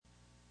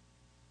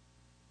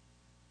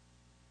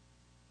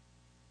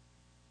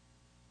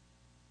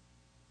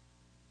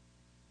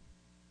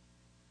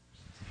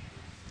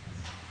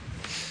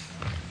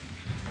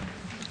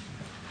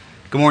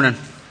Good morning.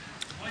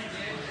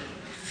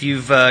 If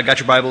you've got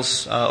your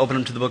Bibles, open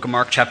them to the book of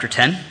Mark, chapter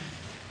 10.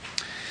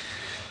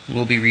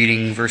 We'll be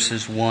reading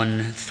verses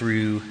 1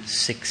 through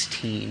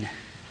 16.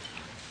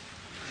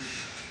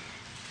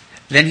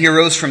 Then he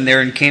arose from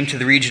there and came to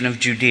the region of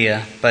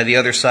Judea by the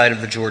other side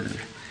of the Jordan.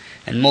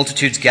 And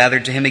multitudes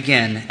gathered to him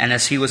again, and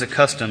as he was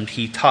accustomed,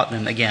 he taught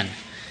them again.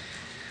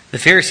 The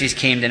Pharisees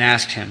came and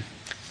asked him,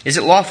 "Is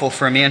it lawful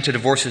for a man to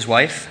divorce his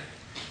wife?"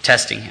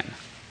 Testing him.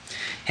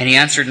 And he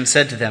answered and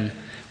said to them,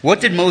 "What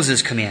did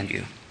Moses command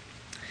you?"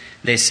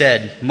 They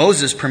said,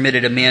 "Moses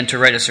permitted a man to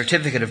write a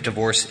certificate of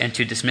divorce and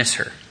to dismiss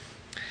her."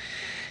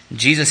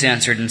 Jesus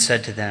answered and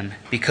said to them,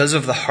 "Because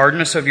of the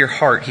hardness of your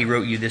heart he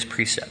wrote you this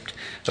precept.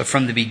 But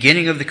from the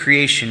beginning of the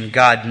creation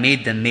God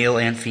made them male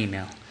and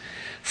female.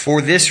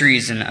 For this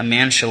reason a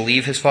man shall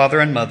leave his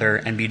father and mother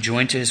and be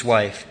joined to his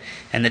wife,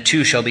 and the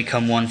two shall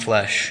become one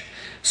flesh.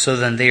 So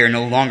then they are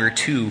no longer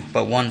two,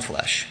 but one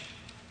flesh.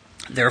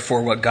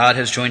 Therefore what God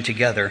has joined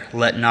together,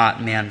 let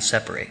not man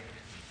separate."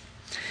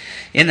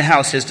 In the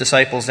house his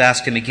disciples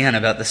asked him again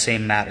about the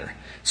same matter.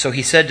 So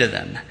he said to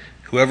them,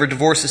 "Whoever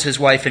divorces his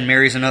wife and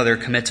marries another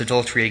commits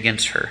adultery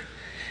against her.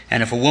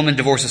 And if a woman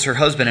divorces her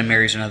husband and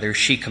marries another,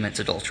 she commits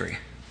adultery."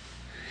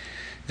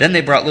 Then they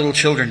brought little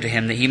children to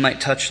him that he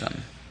might touch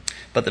them.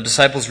 But the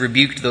disciples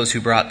rebuked those who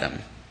brought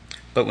them.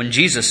 But when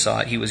Jesus saw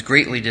it, he was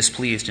greatly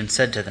displeased and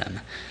said to them,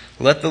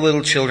 "Let the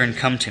little children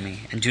come to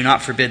me, and do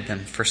not forbid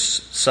them, for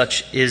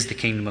such is the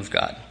kingdom of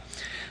God.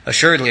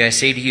 Assuredly, I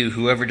say to you,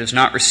 whoever does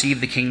not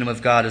receive the kingdom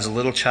of God as a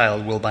little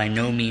child will by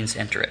no means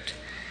enter it."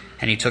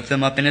 And he took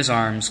them up in his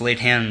arms, laid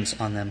hands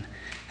on them,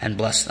 and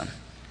blessed them.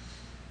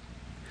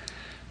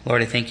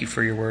 Lord, I thank you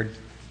for your word.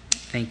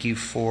 Thank you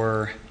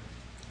for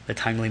the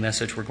timely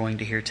message we're going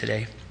to hear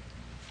today.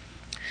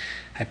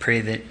 I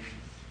pray that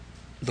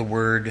the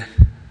word,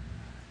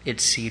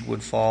 its seed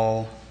would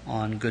fall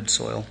on good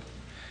soil,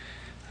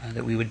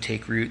 that we would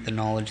take root, the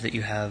knowledge that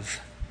you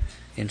have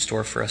in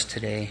store for us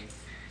today,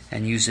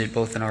 and use it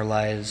both in our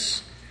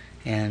lives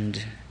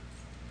and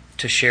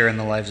to share in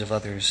the lives of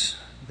others,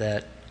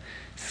 that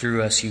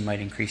through us you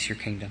might increase your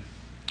kingdom.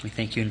 We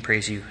thank you and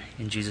praise you.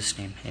 In Jesus'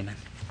 name, amen.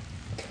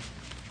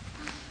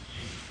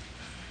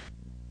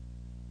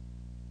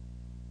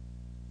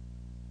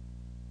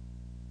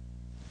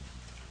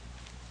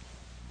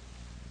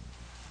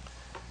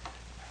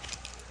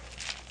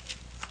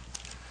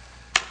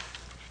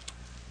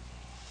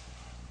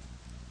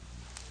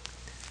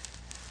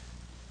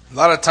 A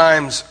lot of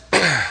times,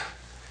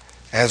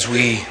 as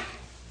we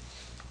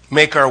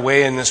make our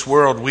way in this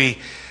world,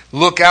 we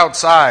look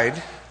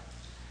outside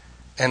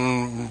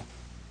and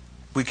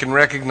we can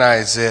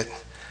recognize that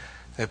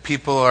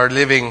people are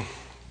living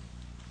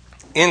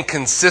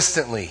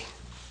inconsistently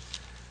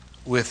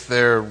with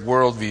their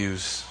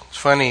worldviews. It's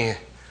funny,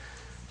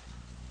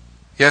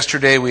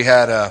 yesterday we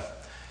had a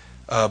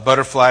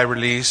butterfly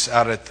release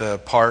out at the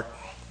park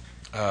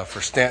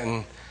for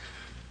Stanton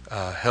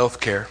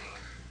Healthcare.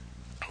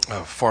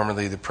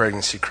 Formerly the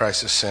Pregnancy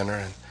Crisis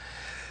Center.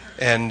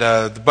 And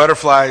the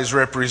butterflies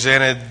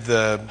represented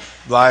the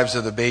lives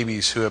of the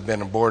babies who have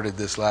been aborted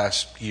this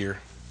last year.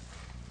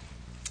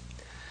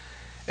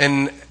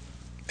 And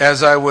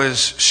as I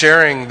was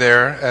sharing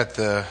there at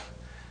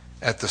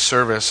the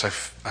service, I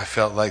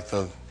felt like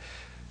the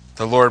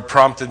Lord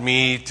prompted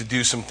me to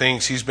do some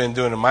things He's been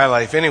doing in my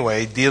life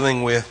anyway,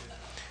 dealing with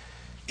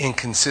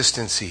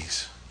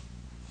inconsistencies.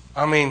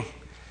 I mean,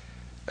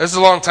 it was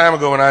a long time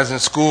ago when I was in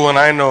school, and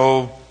I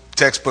know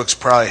textbooks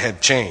probably had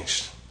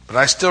changed, but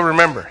I still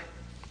remember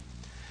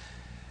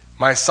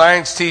my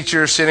science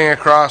teacher sitting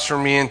across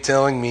from me and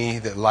telling me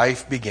that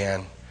life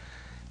began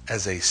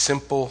as a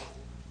simple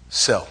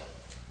cell.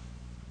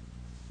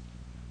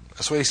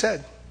 That's what he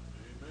said.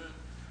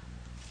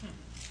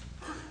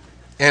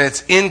 And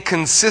it's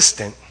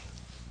inconsistent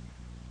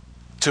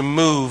to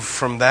move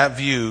from that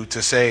view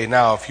to say,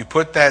 now, if you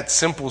put that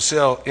simple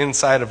cell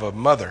inside of a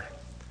mother,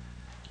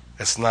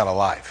 it's not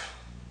alive.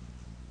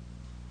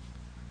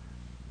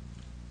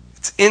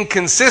 It's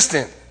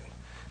inconsistent.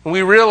 And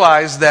we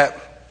realize that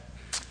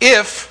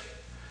if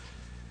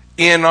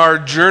in our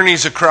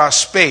journeys across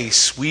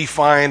space we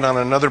find on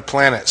another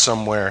planet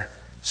somewhere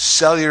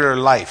cellular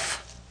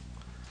life,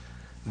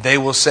 they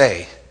will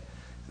say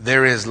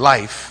there is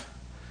life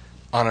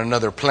on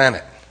another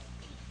planet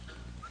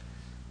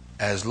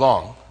as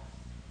long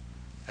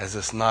as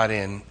it's not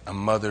in a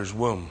mother's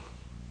womb.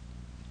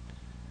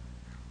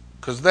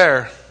 Because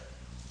there,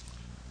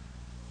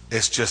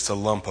 it's just a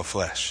lump of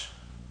flesh.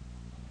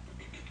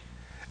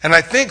 And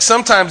I think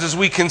sometimes as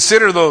we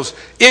consider those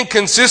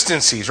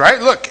inconsistencies, right?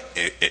 Look,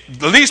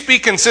 at least be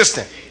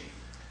consistent.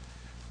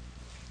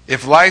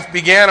 If life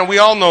began, and we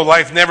all know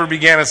life never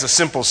began as a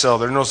simple cell.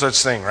 There's no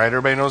such thing, right?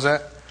 Everybody knows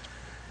that?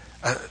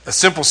 A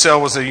simple cell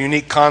was a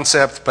unique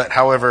concept, but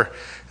however,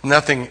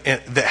 nothing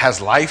that has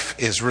life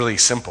is really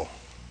simple.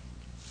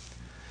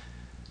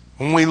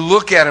 When we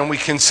look at it and we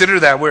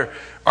consider that,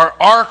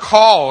 our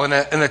call and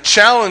a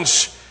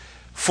challenge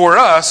for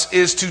us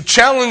is to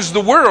challenge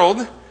the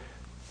world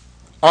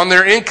on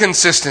their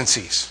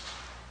inconsistencies.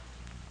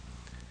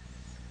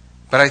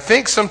 But I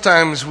think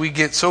sometimes we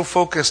get so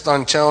focused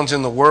on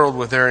challenging the world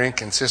with their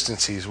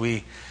inconsistencies,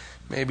 we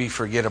maybe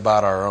forget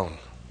about our own.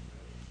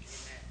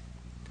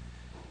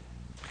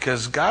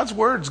 Because God's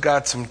Word's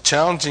got some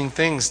challenging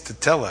things to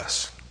tell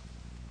us.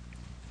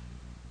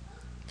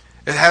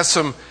 It has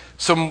some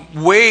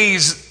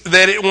ways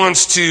that it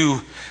wants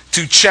to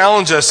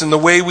challenge us in the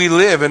way we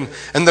live.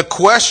 And the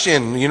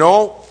question,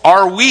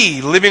 are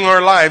we living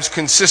our lives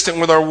consistent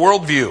with our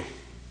worldview?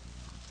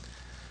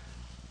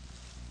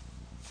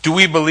 Do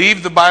we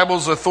believe the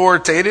Bible's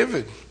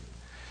authoritative?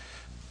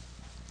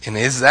 And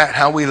is that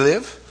how we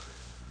live?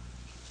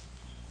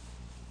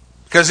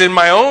 Because in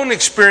my own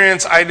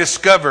experience, I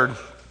discovered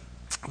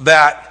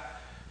that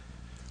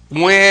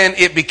when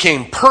it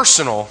became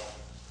personal,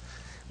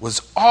 it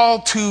was all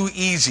too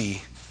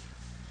easy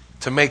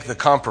to make the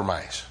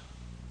compromise.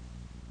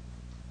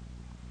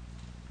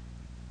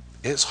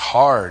 It's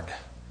hard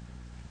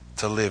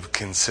to live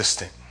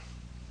consistent.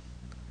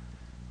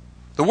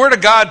 The Word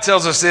of God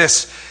tells us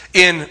this.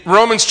 In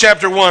Romans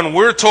chapter 1,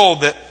 we're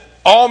told that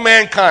all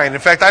mankind,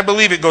 in fact, I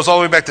believe it goes all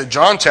the way back to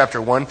John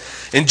chapter 1.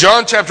 In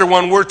John chapter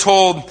 1, we're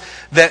told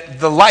that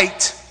the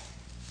light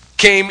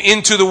came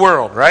into the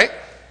world, right?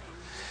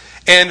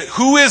 And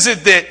who is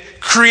it that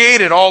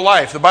created all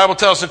life? The Bible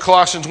tells us in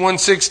Colossians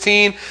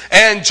 1:16,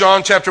 and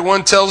John chapter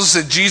 1 tells us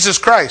that Jesus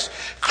Christ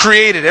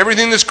created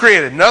everything that's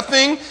created.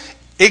 Nothing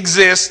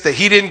exists that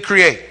He didn't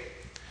create.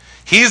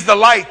 He's the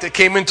light that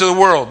came into the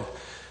world.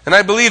 And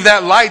I believe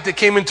that light that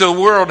came into the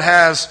world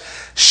has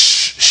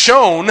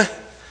shone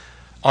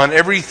on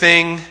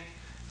everything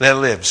that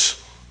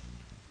lives.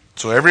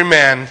 So every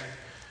man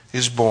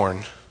is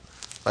born,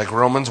 like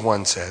Romans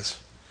 1 says,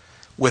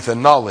 with a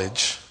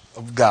knowledge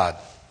of God.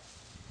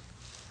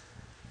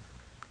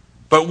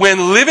 But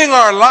when living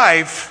our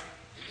life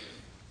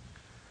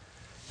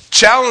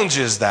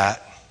challenges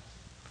that,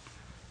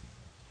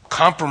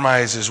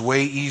 compromise is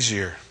way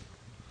easier.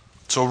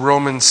 So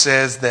Romans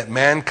says that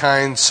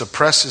mankind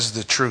suppresses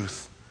the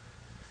truth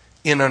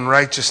in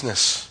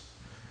unrighteousness.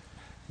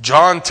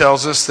 John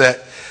tells us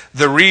that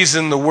the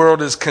reason the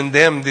world is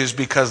condemned is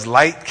because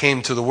light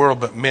came to the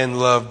world, but men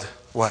loved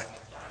what?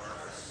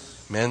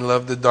 Men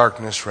loved the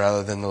darkness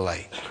rather than the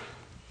light,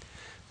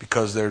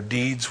 because their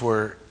deeds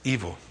were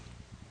evil.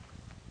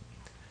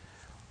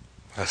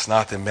 That's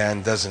not that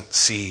man doesn't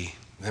see,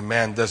 that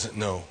man doesn't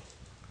know.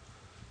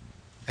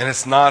 And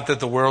it's not that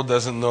the world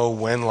doesn't know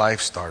when life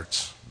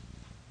starts.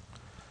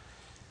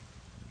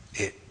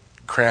 It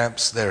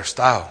cramps their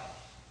style.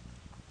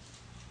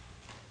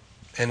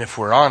 And if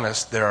we're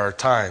honest, there are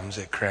times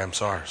it cramps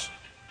ours.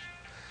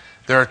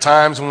 There are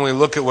times when we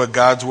look at what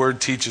God's Word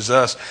teaches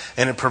us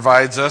and it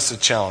provides us a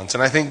challenge.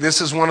 And I think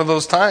this is one of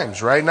those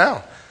times right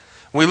now.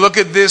 We look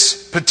at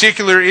this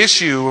particular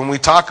issue and we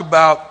talk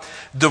about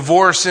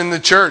divorce in the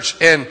church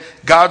and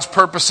God's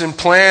purpose and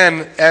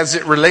plan as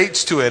it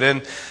relates to it,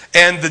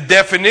 and the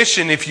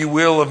definition, if you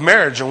will, of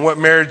marriage and what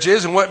marriage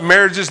is and what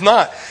marriage is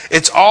not.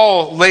 It's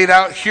all laid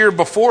out here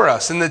before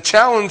us. And the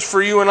challenge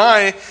for you and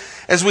I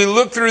as we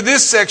look through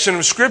this section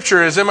of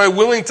Scripture is, am I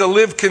willing to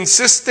live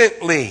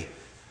consistently?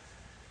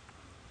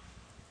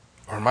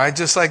 Or am I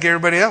just like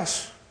everybody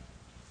else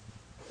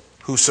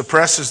who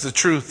suppresses the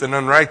truth and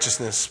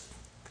unrighteousness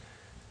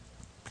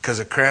because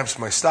it cramps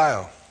my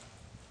style?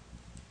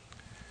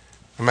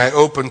 Am I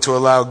open to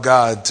allow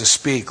God to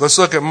speak? Let's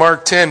look at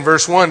Mark 10,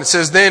 verse 1. It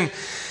says, "Then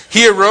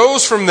he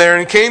arose from there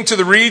and came to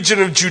the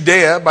region of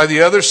Judea by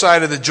the other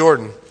side of the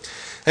Jordan.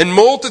 And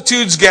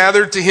multitudes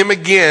gathered to him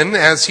again,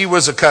 as he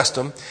was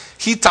accustomed.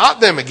 He taught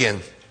them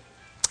again.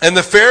 And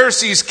the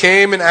Pharisees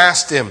came and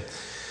asked him,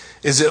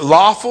 'Is it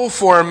lawful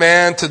for a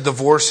man to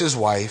divorce his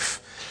wife?'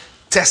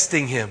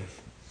 Testing him."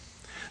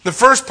 The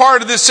first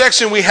part of this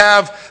section, we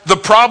have the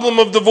problem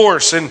of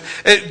divorce. And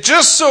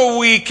just so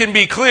we can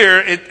be clear,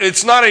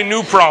 it's not a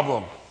new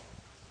problem.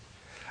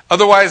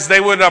 Otherwise, they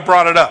wouldn't have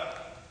brought it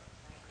up.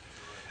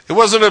 It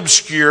wasn't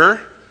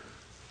obscure.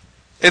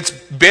 It's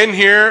been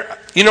here.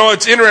 You know,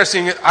 it's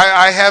interesting.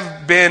 I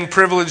have been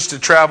privileged to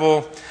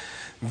travel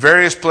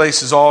various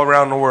places all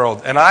around the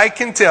world. And I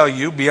can tell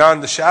you,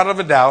 beyond the shadow of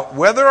a doubt,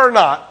 whether or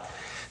not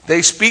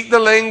they speak the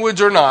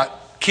language or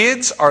not,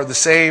 kids are the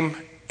same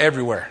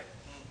everywhere.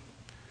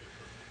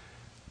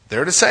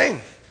 They're the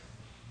same.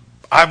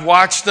 I've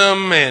watched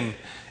them in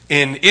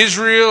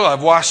Israel.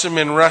 I've watched them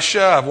in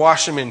Russia. I've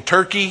watched them in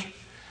Turkey.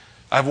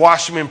 I've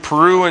watched them in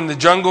Peru in the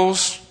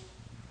jungles.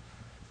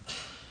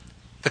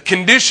 The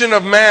condition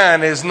of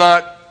man is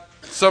not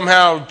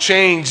somehow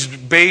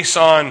changed based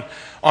on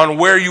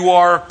where you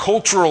are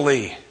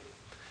culturally.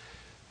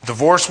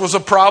 Divorce was a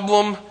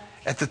problem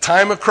at the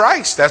time of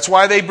Christ. That's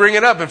why they bring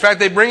it up. In fact,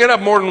 they bring it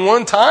up more than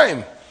one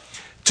time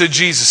to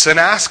Jesus and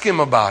ask him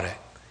about it.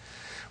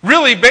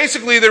 Really,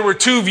 basically, there were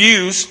two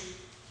views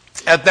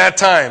at that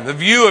time. The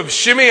view of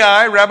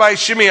Rabbi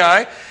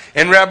Shimei,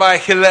 and Rabbi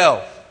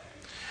Hillel.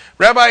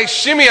 Rabbi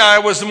Shimei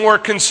was the more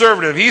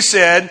conservative. He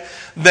said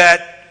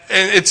that,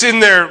 and it's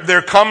in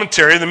their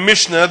commentary, the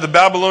Mishnah, the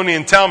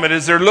Babylonian Talmud,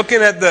 as they're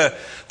looking at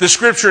the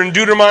scripture in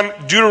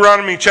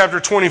Deuteronomy chapter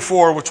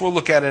 24, which we'll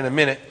look at in a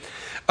minute.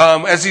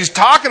 as he's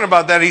talking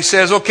about that, he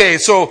says, okay,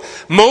 so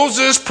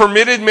Moses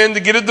permitted men to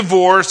get a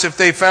divorce if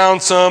they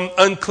found some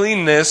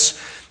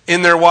uncleanness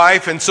in their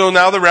wife. And so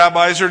now the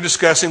rabbis are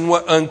discussing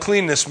what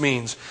uncleanness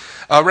means.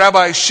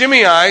 Rabbi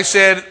Shimei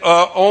said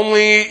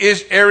only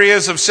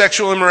areas of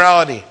sexual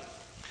immorality.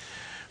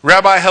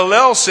 Rabbi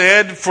Hillel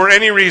said for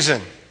any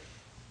reason.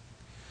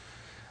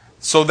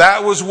 So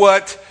that was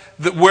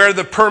where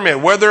the permit,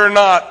 whether or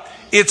not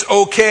it's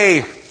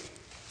okay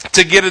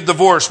to get a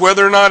divorce,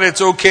 whether or not it's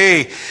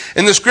okay.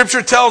 And the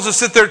scripture tells us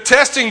that they're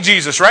testing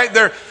Jesus, right?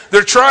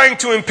 They're trying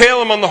to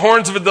impale him on the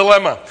horns of a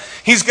dilemma.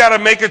 He's got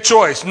to make a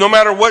choice. No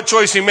matter what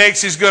choice he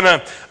makes, he's going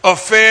to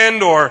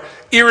offend or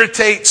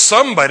irritate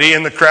somebody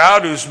in the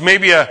crowd who's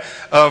maybe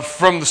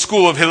from the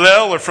school of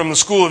Hillel or from the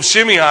school of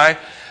Shimei.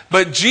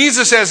 But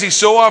Jesus, as he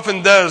so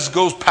often does,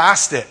 goes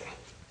past it.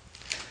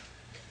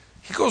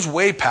 He goes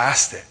way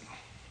past it.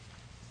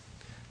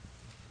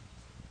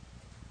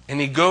 And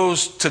he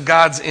goes to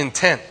God's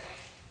intent.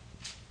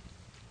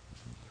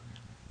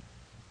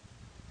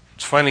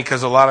 It's funny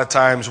because a lot of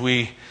times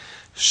we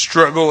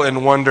struggle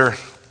and wonder,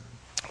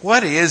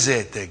 what is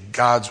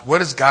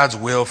God's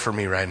will for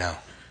me right now?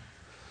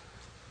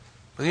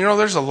 But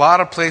there's a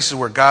lot of places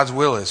where God's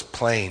will is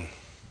plain.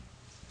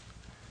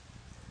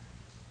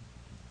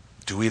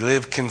 Do we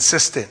live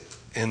consistent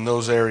in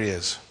those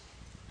areas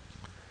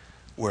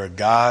where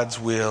God's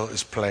will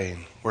is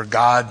plain? Where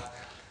God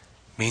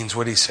means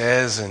what he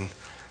says and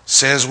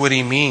says what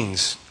he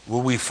means.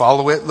 Will we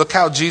follow it? Look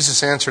how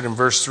Jesus answered in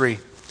verse 3.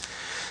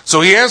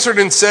 So he answered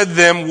and said to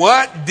them,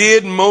 what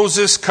did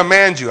Moses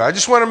command you? I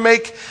just want to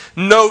make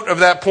note of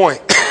that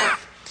point.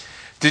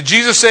 Did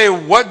Jesus say,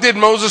 what did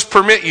Moses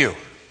permit you?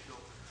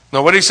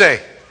 No, what did he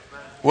say?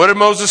 What did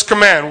Moses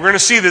command? We're going to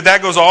see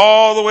that goes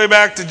all the way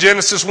back to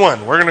Genesis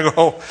 1. We're going to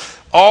go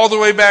all the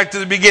way back to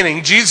the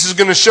beginning. Jesus is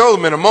going to show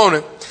them in a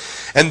moment.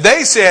 And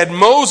they said,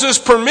 Moses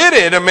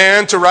permitted a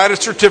man to write a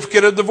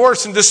certificate of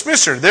divorce and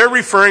dismiss her. They're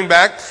referring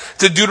back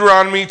to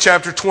Deuteronomy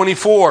chapter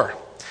 24.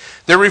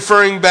 They're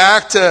referring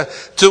back to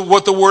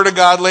what the Word of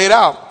God laid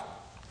out.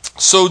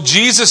 So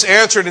Jesus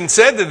answered and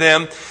said to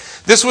them,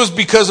 this was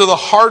because of the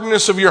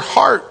hardness of your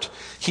heart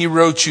he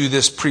wrote you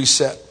this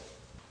precept.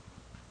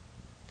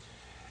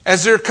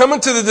 As they're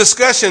coming to the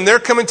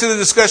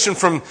discussion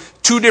from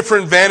two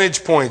different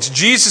vantage points.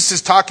 Jesus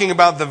is talking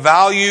about the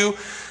value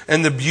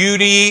and the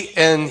beauty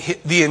and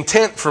the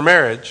intent for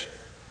marriage.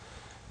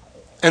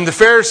 And the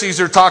Pharisees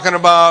are talking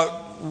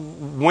about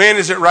when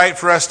is it right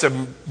for us to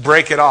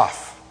break it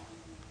off?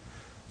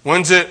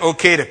 When's it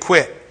okay to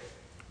quit?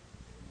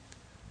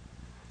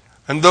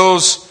 And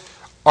those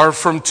are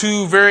from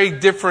two very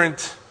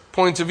different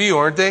points of view,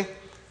 aren't they?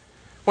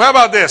 Well, how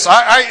about this?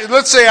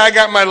 Let's say I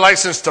got my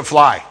license to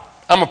fly.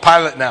 I'm a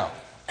pilot now.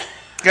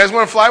 You guys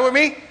want to fly with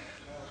me?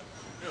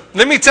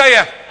 Let me tell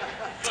you.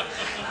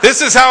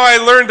 This is how I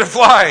learned to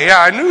fly. Yeah,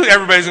 I knew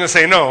everybody's going to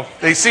say no.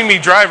 They see me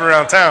drive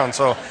around town,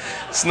 so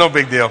it's no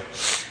big deal.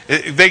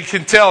 They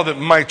can tell that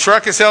my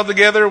truck is held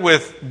together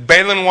with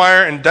baling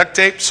wire and duct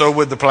tape, so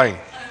would the plane.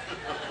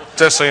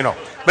 Just so you know.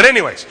 But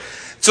anyways,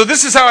 so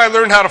this is how I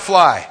learned how to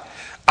fly.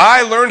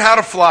 I learned how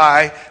to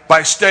fly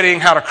by studying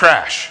how to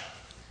crash.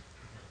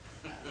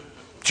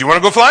 Do you want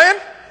to go flying?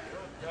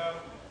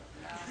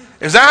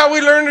 Is that how we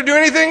learn to do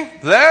anything?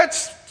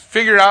 Let's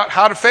figure out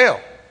how to fail.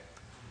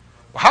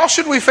 How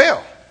should we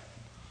fail?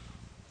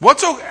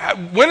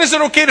 When is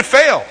it okay to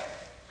fail?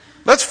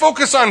 Let's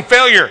focus on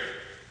failure.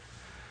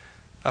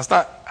 That's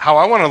not how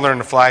I want to learn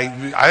to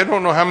fly. I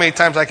don't know how many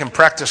times I can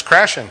practice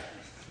crashing.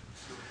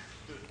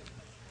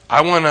 I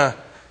want to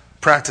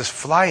practice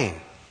flying.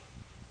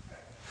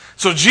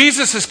 So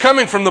Jesus is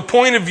coming from the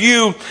point of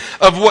view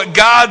of what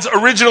God's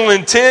original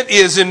intent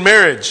is in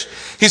marriage.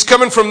 He's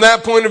coming from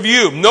that point of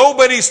view.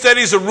 Nobody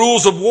studies the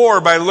rules of war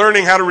by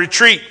learning how to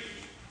retreat.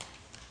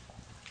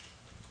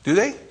 Do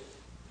they?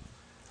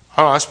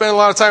 I spent a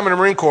lot of time in the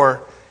Marine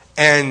Corps,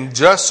 and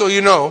just so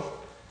you know,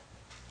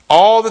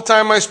 all the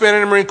time I spent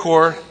in the Marine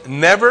Corps,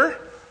 never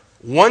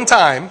one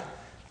time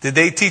did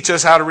they teach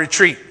us how to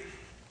retreat.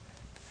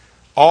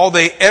 All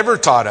they ever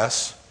taught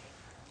us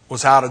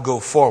was how to go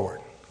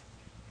forward.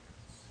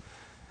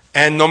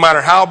 And no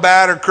matter how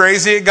bad or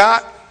crazy it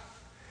got,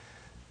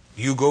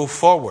 you go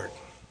forward.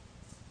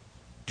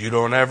 You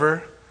don't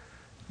ever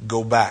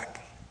go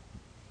back.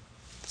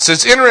 So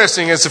it's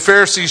interesting as the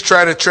Pharisees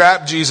try to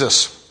trap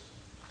Jesus.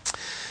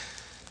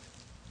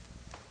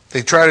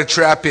 They try to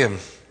trap him.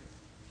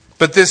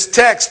 But this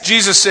text,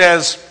 Jesus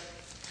says,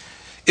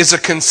 is a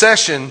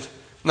concession,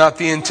 not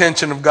the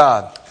intention of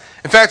God.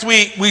 In fact,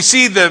 we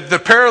see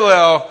the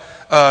parallel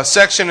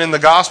section in the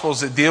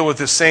Gospels that deal with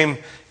this same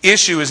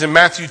issue is in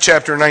Matthew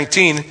chapter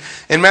 19.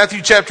 In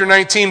Matthew chapter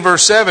 19,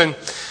 verse 7,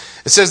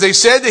 it says, they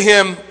said to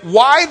him,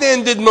 why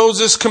then did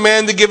Moses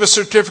command to give a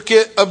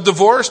certificate of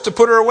divorce to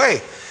put her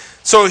away?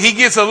 So he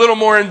gets a little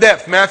more in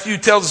depth. Matthew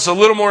tells us a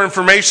little more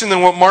information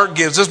than what Mark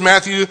gives us.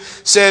 Matthew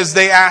says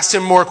they asked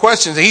him more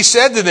questions. He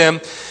said to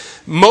them,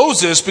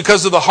 Moses,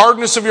 because of the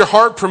hardness of your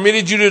heart,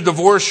 permitted you to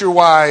divorce your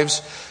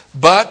wives,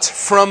 but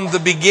from the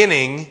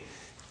beginning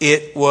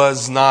it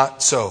was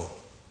not so.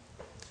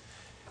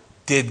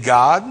 Did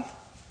God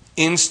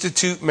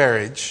institute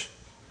marriage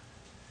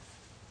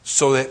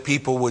so that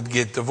people would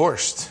get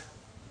divorced?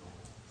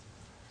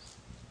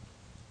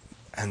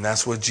 And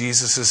that's what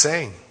Jesus is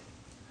saying.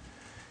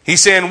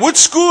 He's saying, which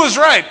school is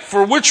right?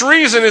 For which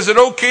reason is it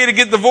okay to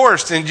get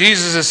divorced? And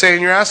Jesus is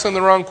saying, you're asking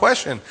the wrong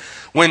question.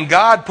 When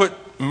God put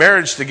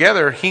marriage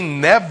together, He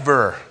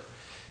never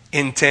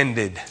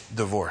intended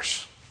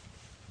divorce.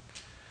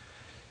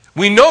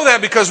 We know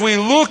that because we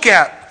look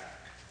at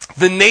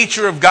the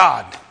nature of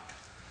God.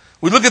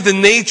 We look at the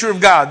nature of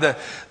God.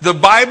 The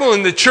Bible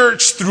and the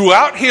church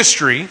throughout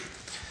history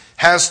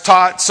has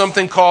taught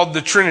something called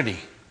the Trinity.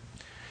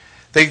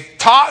 They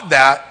taught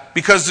that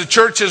because the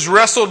church has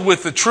wrestled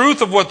with the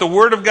truth of what the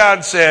Word of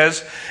God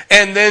says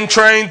and then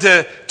trying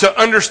to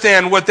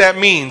understand what that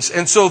means.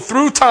 And so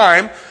through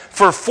time,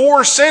 for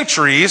 4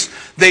 centuries,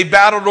 they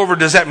battled over,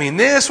 does that mean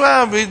this?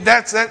 Well,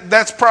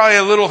 that's probably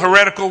a little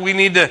heretical. We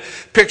need to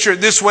picture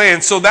it this way.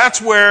 And so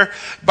that's where,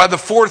 by the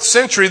 4th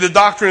century, the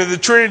doctrine of the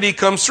Trinity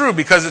comes through,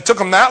 because it took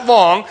them that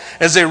long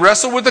as they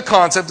wrestled with the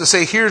concept to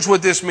say, here's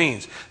what this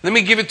means. Let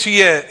me give it to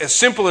you as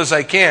simple as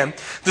I can.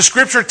 The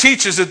Scripture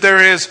teaches that there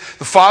is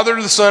the Father,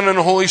 the Son, and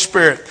the Holy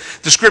Spirit.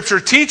 The Scripture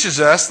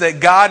teaches us that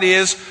God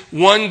is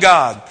one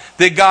God,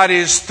 that God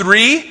is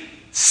 3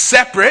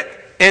 separate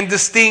and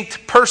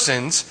distinct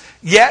persons,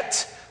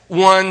 yet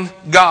one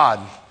God.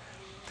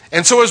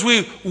 And so as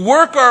we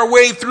work our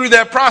way through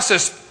that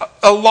process,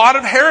 a lot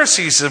of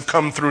heresies have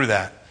come through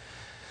that.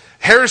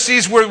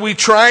 Heresies where we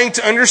trying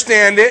to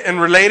understand it and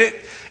relate it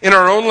in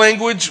our own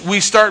language, we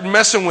start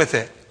messing with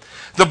it.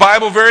 The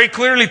Bible very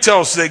clearly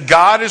tells us that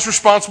God is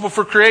responsible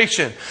for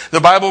creation.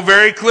 The Bible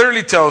very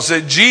clearly tells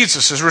us that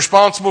Jesus is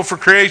responsible for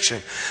creation.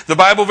 The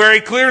Bible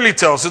very clearly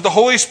tells us that the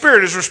Holy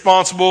Spirit is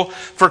responsible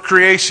for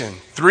creation.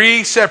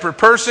 3 separate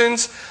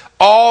persons,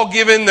 all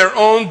given their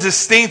own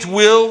distinct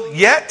will,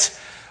 yet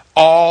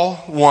all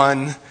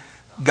one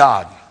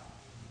God.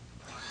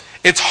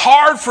 It's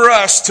hard for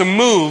us to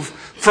move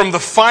from the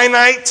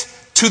finite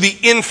to the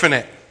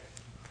infinite.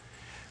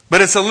 But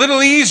it's a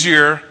little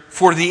easier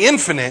for the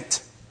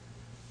infinite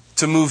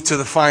to move to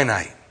the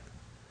finite.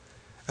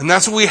 And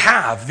that's what we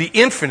have, the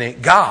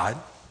infinite God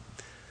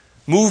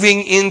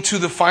moving into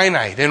the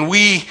finite. And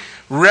we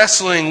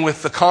wrestling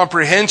with the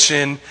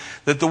comprehension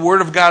that the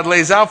Word of God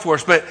lays out for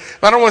us. But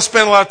I don't want to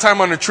spend a lot of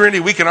time on the Trinity.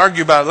 We can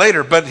argue about it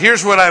later. But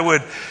here's what I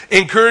would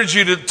encourage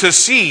you to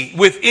see.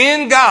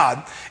 Within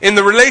God, in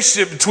the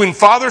relationship between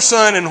Father,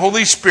 Son, and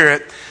Holy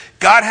Spirit,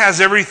 God has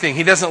everything.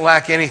 He doesn't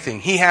lack anything.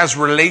 He has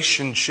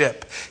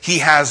relationship. He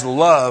has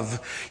love.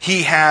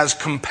 He has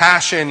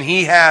compassion.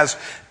 He has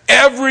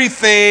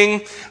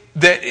everything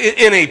that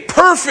in a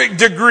perfect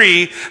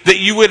degree that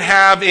you would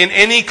have in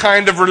any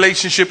kind of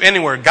relationship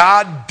anywhere.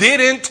 God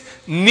didn't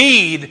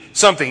need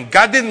something.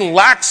 God didn't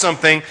lack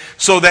something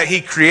so that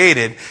He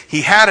created. He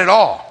had it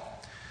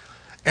all.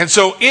 And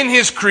so in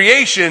His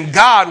creation,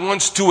 God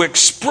wants to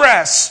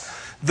express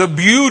the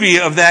beauty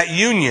of that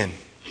union.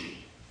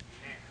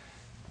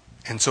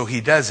 And so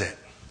He does it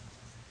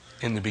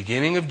in the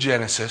beginning of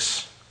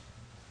Genesis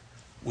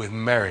with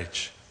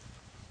marriage.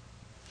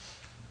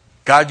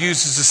 God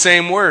uses the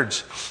same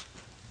words.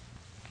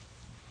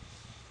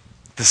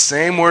 The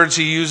same words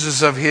He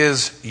uses of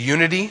His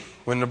unity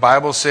when the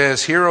Bible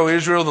says, "Hear, O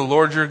Israel, the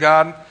Lord your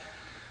God,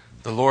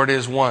 the Lord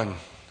is one."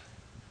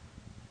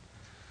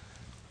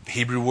 The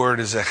Hebrew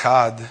word is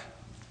echad.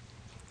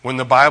 When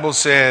the Bible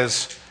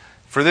says,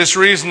 "For this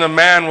reason a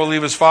man will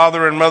leave his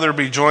father and mother,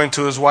 be joined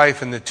to his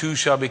wife, and the two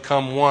shall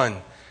become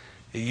one,"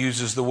 it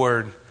uses the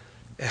word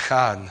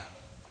echad.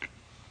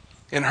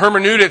 In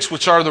hermeneutics,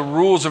 which are the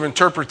rules of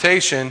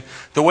interpretation,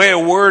 the way a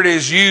word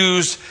is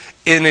used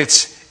in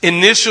its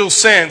initial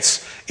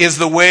sense is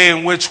the way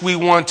in which we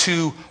want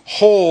to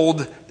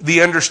hold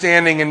the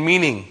understanding and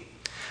meaning.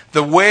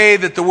 The way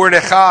that the word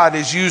echad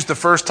is used the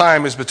first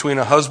time is between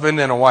a husband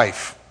and a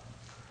wife.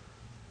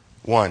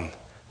 One.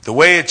 The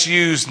way it's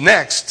used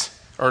next,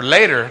 or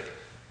later,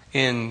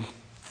 in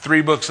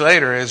 3 books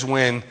later, is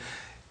when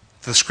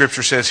the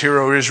Scripture says, "Hear,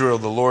 O Israel,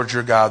 the Lord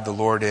your God, the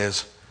Lord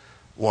is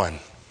one."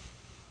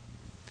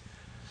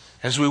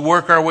 As we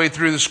work our way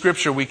through the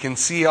Scripture, we can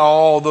see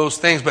all those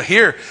things. But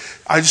here,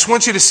 I just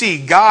want you to see,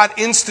 God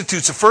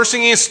institutes. The first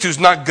thing He institutes is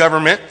not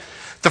government.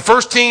 The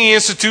first thing He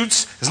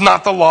institutes is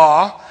not the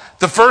law.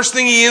 The first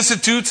thing He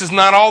institutes is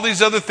not all these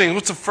other things.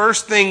 What's the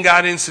first thing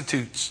God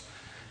institutes?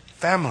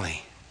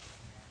 Family.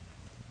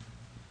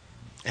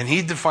 And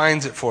He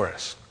defines it for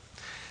us.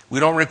 We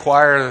don't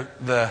require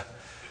the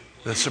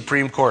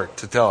Supreme Court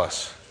to tell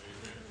us.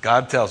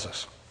 God tells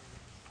us.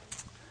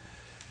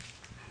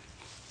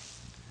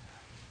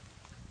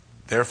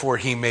 Therefore,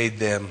 He made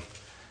them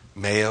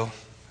male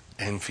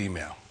and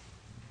female.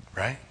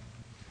 Right?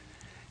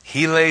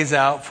 He lays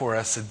out for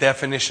us the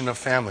definition of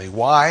family.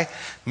 Why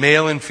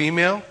male and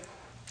female?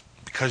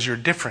 Because you're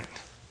different.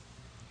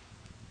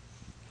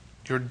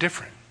 You're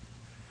different.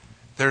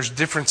 There's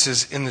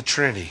differences in the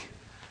Trinity.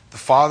 The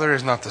Father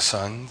is not the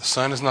Son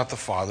is not the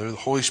Father, the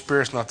Holy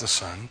Spirit is not the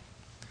Son.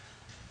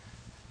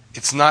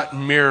 It's not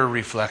mirror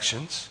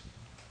reflections.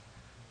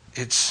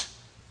 It's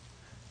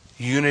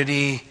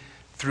unity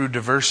through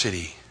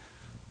diversity.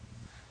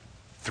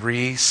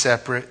 3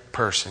 separate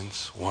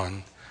persons,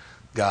 one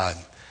God.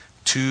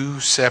 2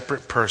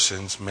 separate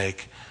persons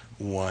make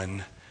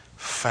one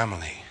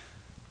family.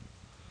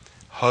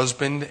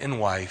 Husband and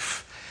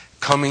wife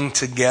coming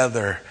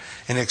together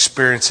and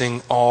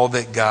experiencing all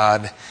that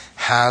God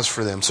has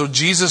for them. So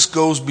Jesus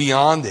goes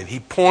beyond it. He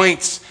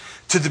points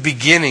to the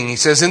beginning. He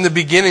says, in the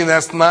beginning,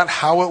 that's not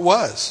how it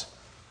was.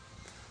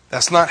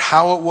 That's not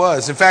how it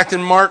was. In fact,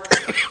 in Mark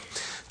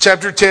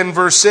chapter 10,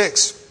 verse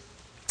 6,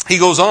 he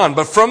goes on,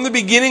 but from the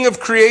beginning of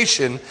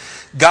creation,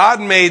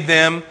 God made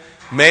them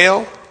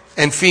male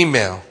and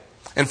female.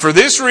 And for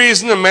this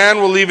reason, a man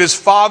will leave his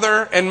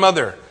father and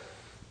mother.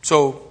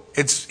 So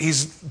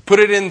he's put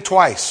it in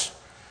twice.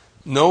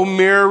 No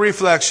mirror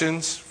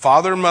reflections,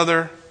 father,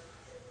 mother,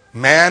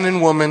 man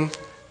and woman.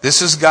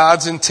 This is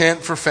God's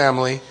intent for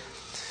family.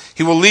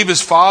 He will leave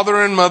his father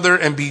and mother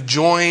and be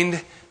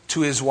joined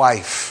to his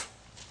wife.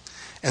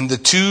 And the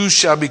 2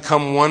 shall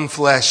become one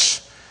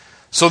flesh,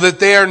 so that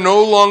they are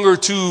no longer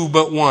 2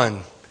 but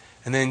one.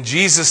 And then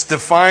Jesus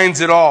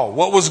defines it all.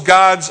 What was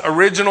God's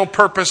original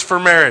purpose for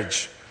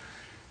marriage?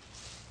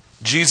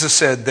 Jesus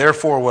said,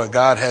 therefore what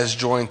God has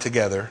joined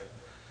together,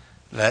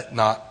 let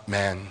not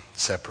man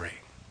separate.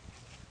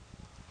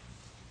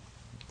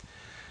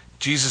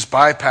 Jesus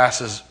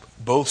bypasses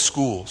both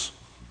schools.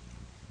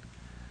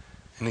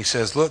 And he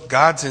says, look,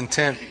 God's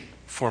intent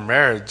for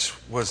marriage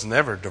was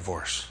never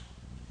divorce.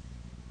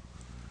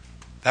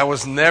 That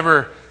was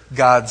never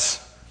God's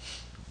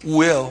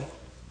will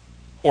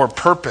or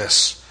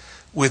purpose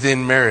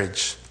within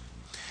marriage.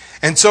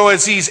 And so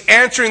as he's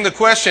answering the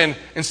question,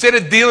 instead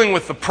of dealing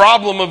with the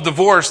problem of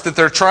divorce that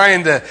they're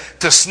trying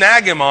to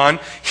snag him on,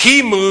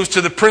 he moves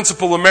to the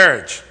principle of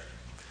marriage.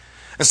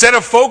 Instead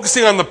of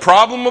focusing on the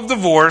problem of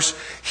divorce,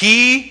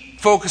 he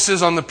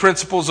focuses on the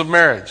principles of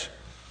marriage.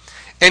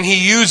 And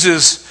he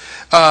uses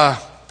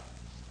analogia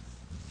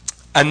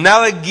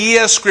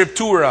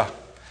scriptura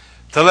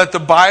to let the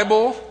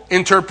Bible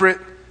interpret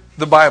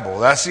the Bible.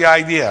 That's the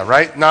idea,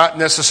 right? Not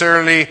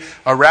necessarily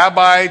a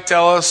rabbi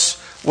tell us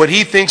what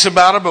he thinks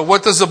about it, but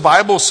what does the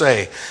Bible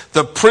say?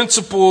 The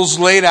principles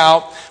laid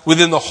out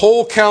within the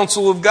whole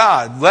counsel of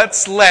God.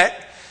 Let's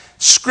let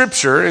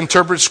Scripture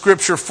interpret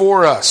Scripture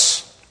for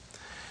us.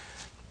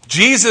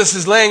 Jesus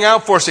is laying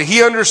out for us that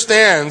he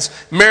understands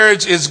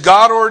marriage is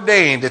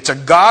God-ordained. It's a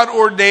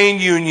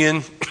God-ordained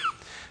union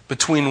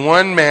between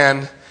one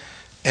man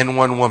and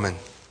one woman.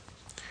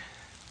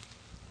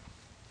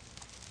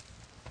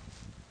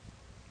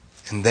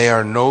 And they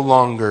are no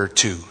longer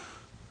 2,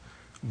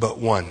 but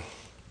one.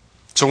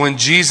 So when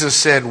Jesus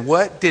said,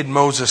 what did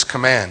Moses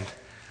command?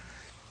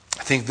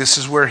 I think this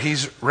is where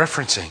he's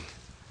referencing.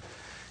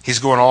 He's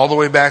going all the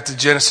way back to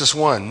Genesis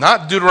 1.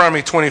 Not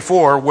Deuteronomy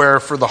 24, where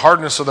for the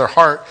hardness of their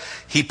heart,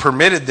 he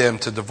permitted them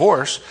to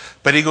divorce.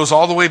 But he goes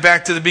all the way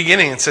back to the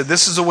beginning and said,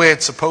 this is the way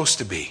it's supposed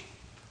to be.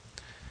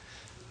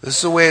 This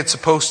is the way it's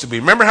supposed to be.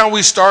 Remember how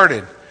we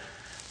started?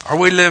 Are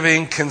we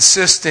living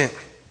consistent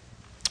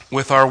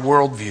with our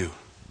worldview?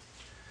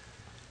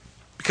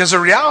 Because the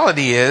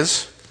reality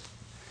is,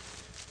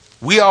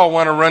 we all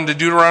want to run to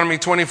Deuteronomy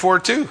 24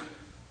 too.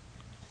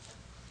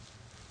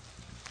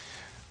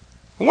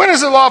 When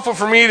is it lawful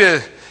for me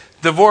to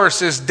divorce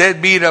this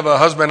deadbeat of a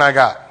husband I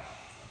got?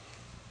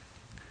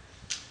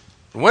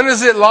 When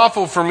is it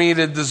lawful for me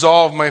to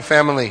dissolve my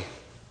family?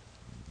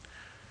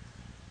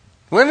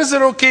 When is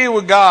it okay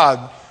with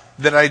God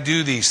that I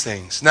do these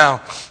things?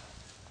 Now,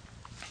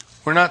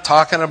 we're not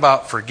talking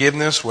about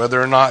forgiveness,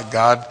 whether or not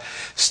God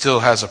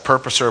still has a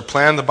purpose or a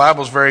plan. The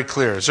Bible's very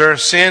clear. Is there a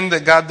sin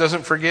that God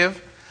doesn't forgive?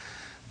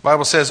 The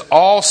Bible says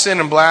all sin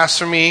and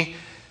blasphemy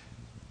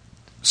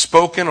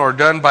spoken or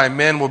done by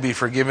men will be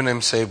forgiven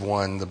him save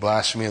one, the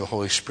blasphemy of the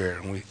Holy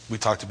Spirit. And we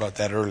talked about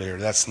that earlier.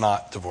 That's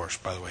not divorce,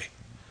 by the way.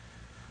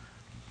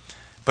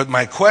 But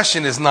my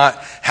question is not,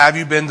 have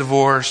you been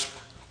divorced?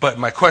 But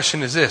my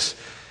question is this,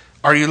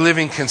 are you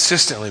living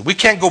consistently? We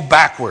can't go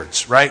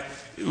backwards, right?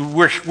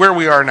 Where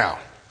we are now.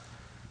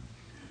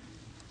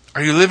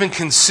 Are you living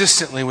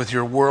consistently with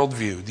your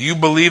worldview? Do you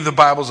believe the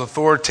Bible's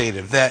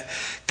authoritative? That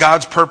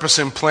God's purpose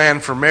and plan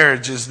for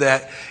marriage is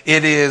that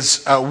it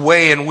is a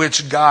way in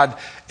which God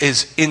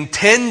is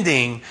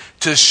intending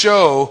to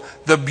show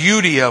the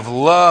beauty of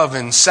love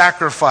and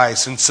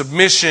sacrifice and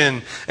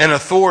submission and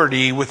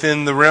authority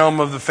within the realm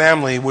of the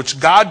family, which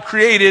God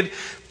created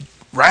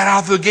right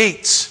out of the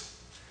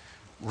gates,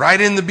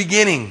 right in the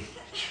beginning.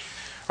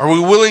 Are we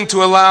willing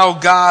to allow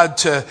God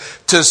to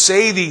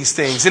say these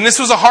things? And this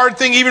was a hard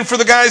thing even for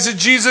the guys that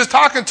Jesus is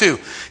talking to.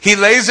 He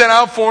lays that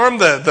out for them.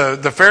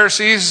 The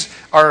Pharisees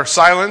are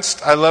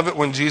silenced. I love it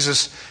when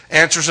Jesus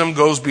answers them,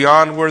 goes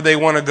beyond where they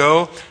want to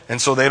go. And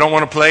so they don't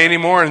want to play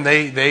anymore and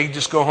they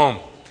just go home.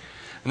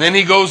 And then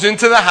he goes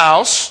into the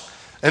house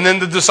and then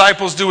the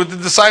disciples do what the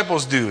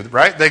disciples do,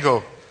 right? They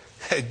go,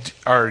 hey,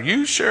 are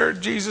you sure,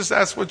 Jesus,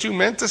 that's what you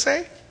meant to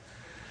say?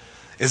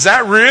 Is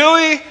that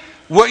really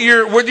what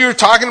you're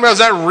talking about? Is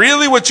that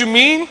really what you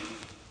mean?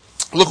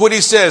 Look what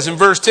he says in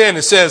verse 10.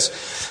 It says,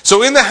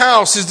 so in the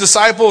house his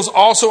disciples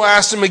also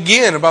asked him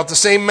again about the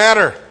same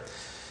matter.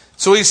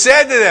 So he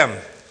said to them,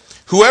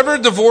 whoever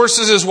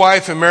divorces his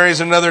wife and marries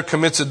another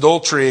commits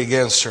adultery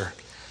against her.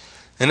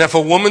 And if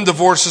a woman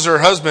divorces her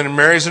husband and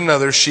marries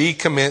another, she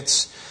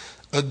commits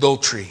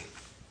adultery.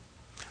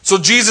 So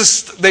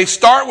they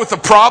start with the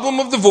problem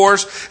of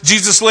divorce.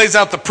 Jesus lays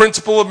out the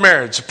principle of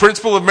marriage. The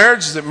principle of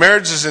marriage is that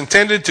marriage is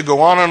intended to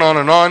go on and on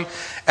and on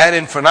ad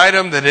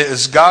infinitum, that it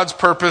is God's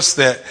purpose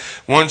that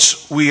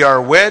once we are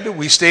wed,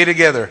 we stay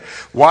together.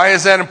 Why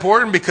is that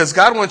important? Because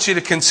God wants you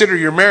to consider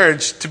your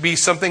marriage to be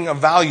something of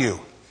value.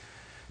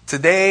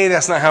 Today,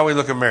 that's not how we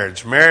look at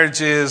marriage.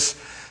 Marriage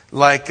is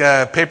like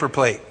a paper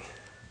plate.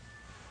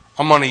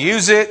 I'm going to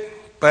use it,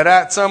 but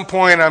at some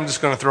point, I'm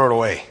just going to throw it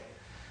away.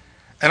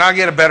 And I'll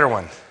get a better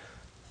one.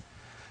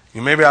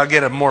 Maybe I'll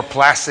get a more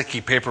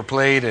plasticky paper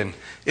plate and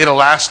it'll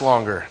last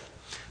longer.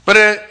 But,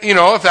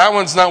 if that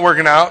one's not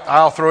working out,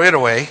 I'll throw it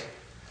away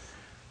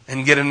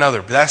and get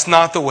another. But that's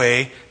not the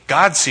way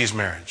God sees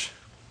marriage.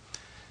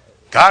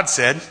 God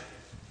said,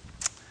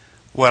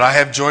 what I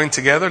have joined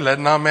together, let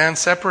not man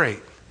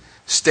separate.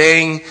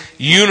 Staying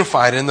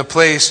unified in the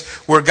place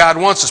where God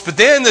wants us. But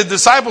then the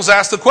disciples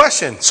ask the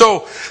question.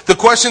 So the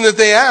question that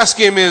they ask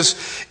him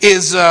is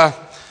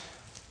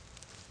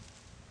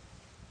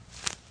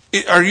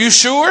are you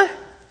sure?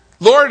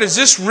 Lord, is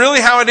this really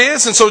how it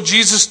is? And so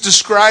Jesus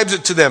describes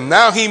it to them.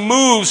 Now he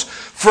moves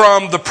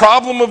from the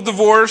problem of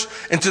divorce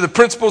and to the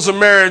principles of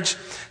marriage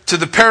to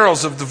the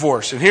perils of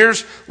divorce. And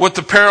here's what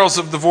the perils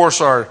of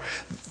divorce are.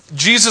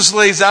 Jesus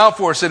lays out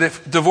for us that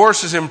if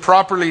divorce is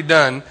improperly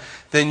done,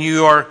 then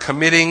you are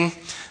committing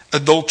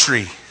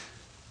adultery.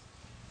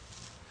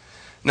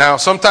 Now,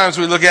 sometimes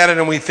we look at it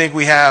and we think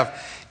we have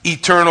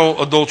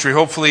eternal adultery.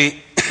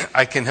 Hopefully,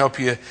 I can help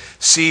you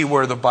see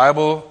where the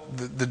Bible,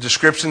 the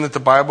description that the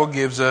Bible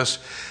gives us,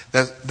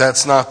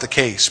 that's not the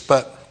case.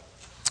 But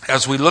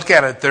as we look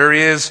at it, there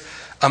is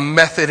a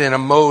method and a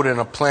mode and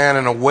a plan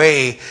and a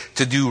way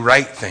to do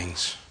right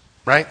things.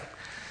 Right?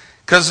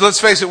 Because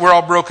let's face it, we're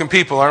all broken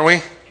people, aren't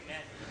we?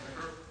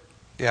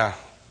 Yeah.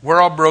 We're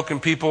all broken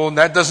people, and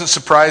that doesn't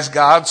surprise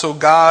God. So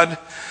God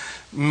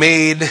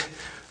made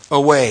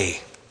a way.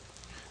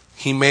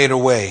 He made a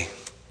way.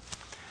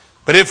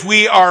 But if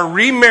we are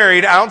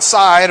remarried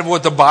outside of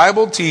what the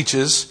Bible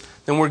teaches,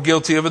 then we're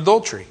guilty of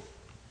adultery.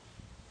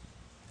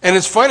 And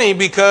it's funny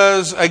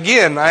because,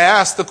 again, I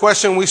asked the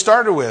question we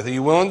started with. Are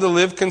you willing to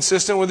live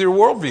consistent with your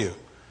worldview?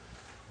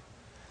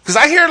 Because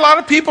I hear a lot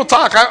of people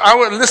talk. I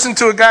listened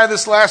to a guy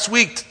this last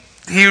week.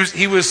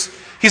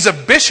 He's a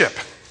bishop.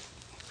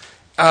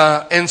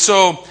 And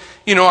so,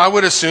 I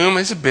would assume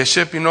he's a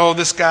bishop.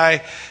 This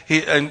guy,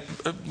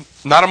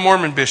 not a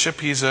Mormon bishop.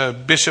 He's a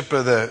bishop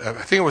of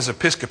I think it was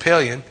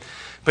Episcopalian.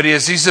 But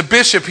he's a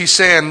bishop. He's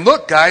saying,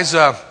 look, guys,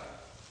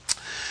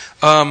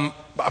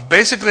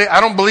 basically, I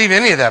don't believe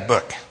any of that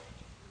book.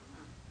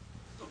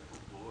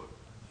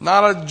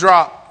 Not a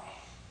drop.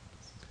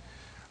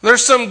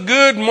 There's some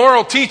good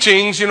moral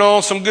teachings,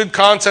 some good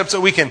concepts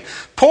that we can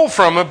pull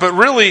from it. But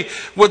really,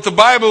 what the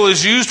Bible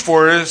is used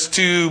for is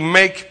to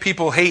make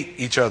people hate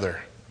each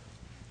other.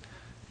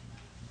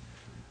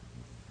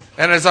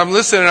 And as I'm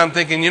listening, I'm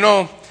thinking,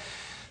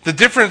 the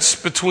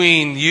difference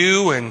between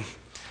you and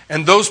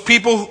those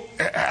people,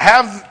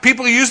 have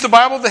people use the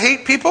Bible to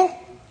hate people?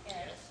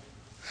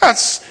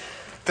 That's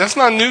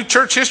not new.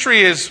 Church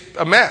history is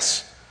a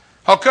mess.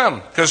 How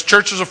come? Because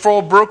churches are full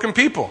of broken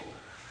people.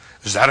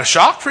 Is that a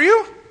shock for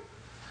you?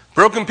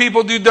 Broken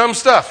people do dumb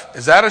stuff.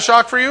 Is that a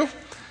shock for you?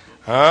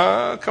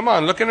 Come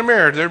on, look in the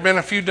mirror. There have been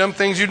a few dumb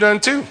things you've done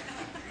too.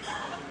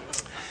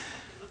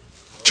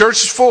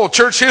 Church is full.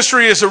 Church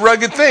history is a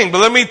rugged thing.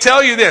 But let me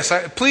tell you this.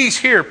 Please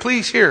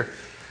hear.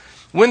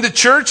 When the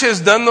church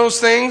has done those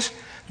things,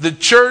 the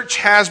church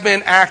has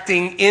been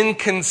acting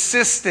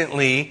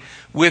inconsistently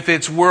with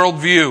its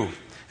worldview.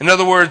 In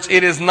other words,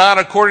 it is not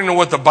according to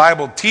what the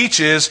Bible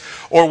teaches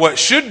or what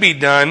should be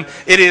done.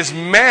 It is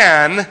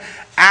man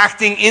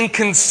acting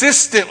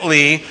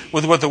inconsistently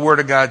with what the Word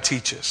of God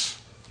teaches.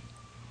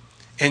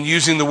 And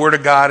using the Word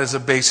of God as a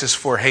basis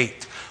for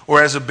hate,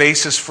 or as a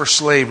basis for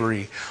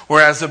slavery, or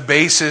as a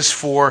basis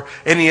for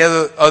any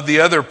other of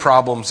the other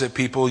problems that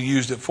people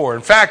used it for.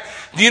 In fact,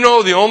 do you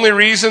know the only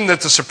reason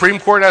that the Supreme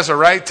Court has a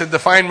right to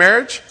define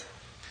marriage?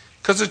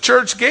 Because the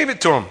church gave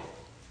it to them.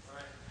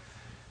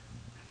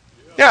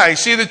 Yeah, you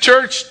see, the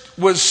church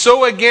was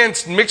so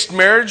against mixed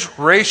marriage,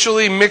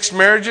 racially mixed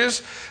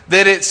marriages,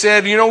 that it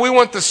said, we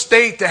want the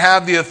state to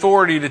have the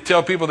authority to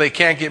tell people they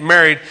can't get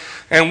married.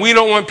 And we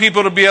don't want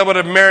people to be able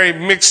to marry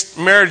mixed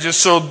marriages.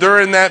 So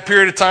during that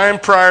period of time,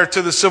 prior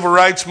to the civil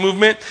rights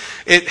movement,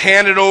 it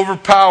handed over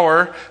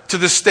power to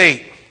the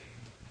state.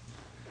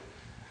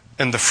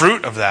 And the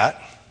fruit of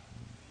that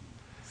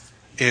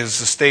is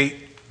the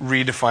state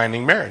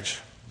redefining marriage.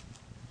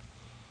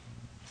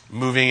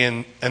 Moving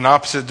in an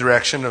opposite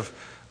direction of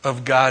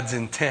God's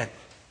intent.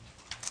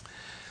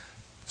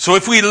 So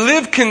if we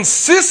live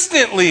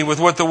consistently with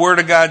what the Word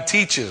of God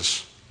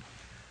teaches,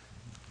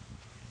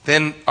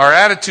 then our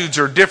attitudes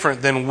are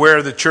different than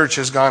where the church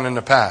has gone in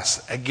the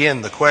past.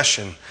 Again, the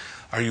question,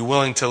 are you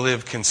willing to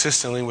live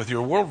consistently with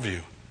your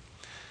worldview?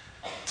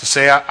 To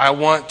say, I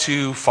want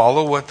to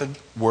follow what the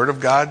Word of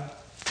God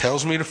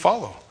tells me to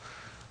follow.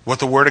 What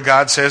the Word of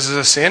God says is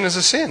a sin is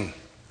a sin.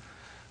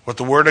 What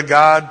the Word of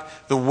God,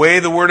 the way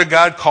the Word of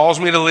God calls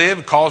me to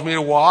live, calls me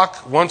to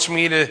walk, wants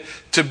me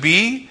to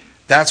be,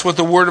 that's what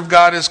the Word of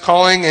God is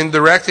calling and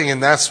directing,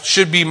 and that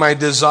should be my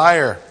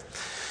desire.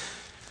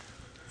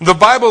 The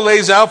Bible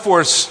lays out for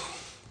us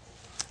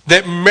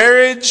that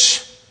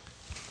marriage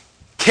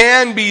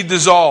can be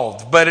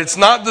dissolved, but it's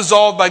not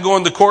dissolved by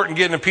going to court and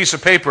getting a piece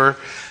of paper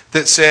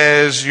that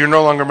says you're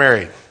no longer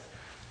married.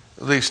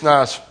 At least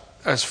not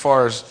as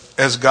far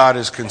as God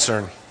is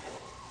concerned.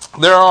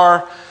 There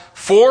are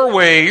 4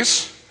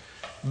 ways,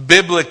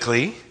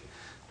 biblically,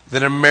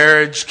 that a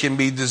marriage can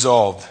be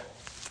dissolved.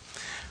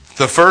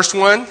 The first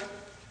one,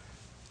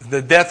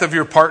 the death of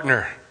your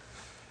partner.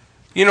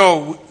 You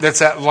know, that's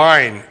that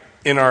line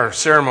in our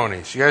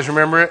ceremonies. You guys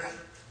remember it?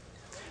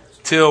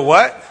 Till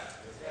what?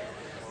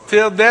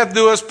 Till death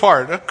do us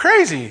part.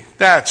 Crazy.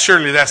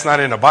 Surely that's not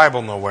in the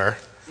Bible nowhere.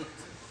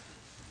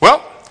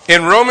 Well,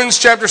 in Romans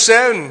chapter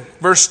 7,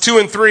 verse 2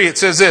 and 3, it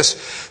says this: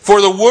 For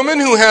the woman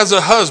who has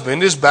a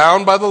husband is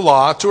bound by the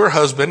law to her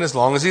husband as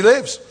long as he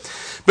lives.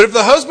 But if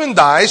the husband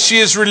dies, she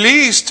is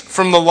released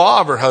from the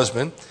law of her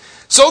husband.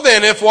 So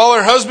then, if while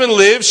her husband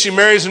lives, she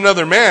marries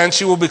another man,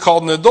 she will be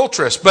called an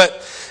adulteress. But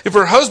if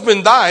her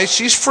husband dies,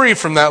 she's free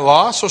from that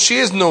law, so she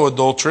is no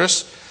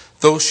adulteress,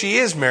 though she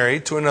is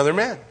married to another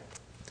man.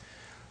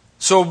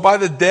 So by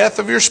the death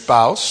of your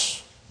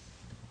spouse,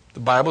 the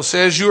Bible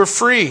says you are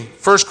free.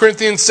 1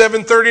 Corinthians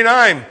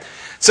 7:39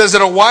 says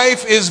that a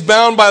wife is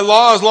bound by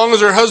law as long as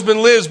her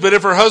husband lives, but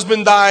if her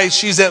husband dies,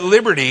 she's at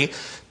liberty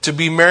to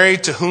be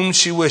married to whom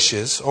she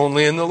wishes,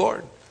 only in the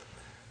Lord.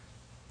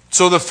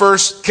 So the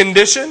first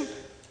condition,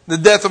 the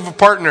death of a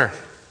partner.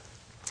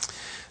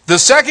 The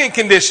second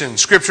condition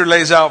Scripture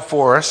lays out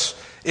for us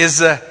is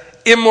the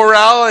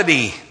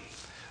immorality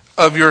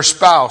of your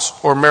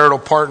spouse or marital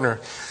partner.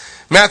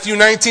 Matthew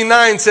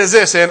 19:9 says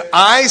this: And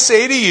I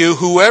say to you,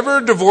 whoever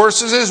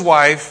divorces his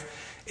wife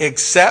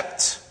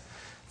except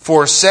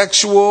for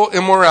sexual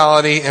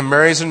immorality and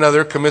marries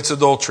another commits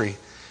adultery.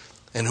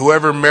 And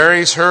whoever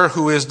marries her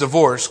who is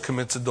divorced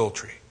commits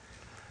adultery.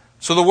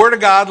 So the Word of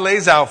God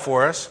lays out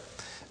for us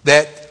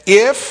that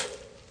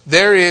if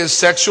there is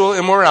sexual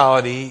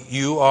immorality,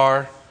 you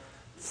are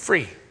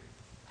free.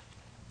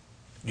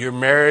 Your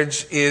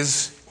marriage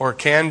is or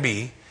can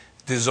be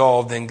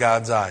dissolved in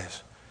God's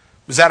eyes.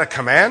 Is that a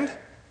command?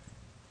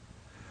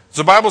 Does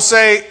the Bible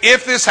say,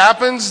 if this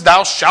happens,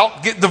 thou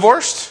shalt get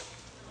divorced?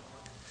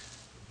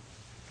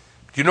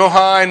 Do you know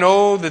how I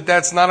know that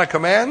that's not a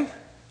command?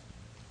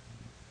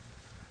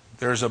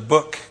 There's a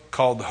book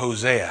called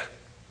Hosea.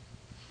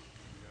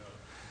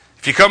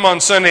 If you come on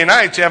Sunday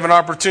night, you have an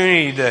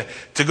opportunity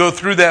to go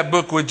through that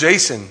book with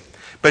Jason.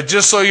 But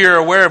just so you're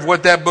aware of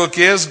what that book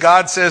is,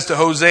 God says to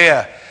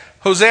Hosea,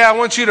 Hosea, I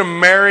want you to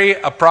marry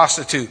a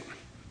prostitute.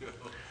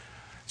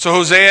 So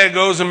Hosea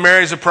goes and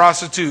marries a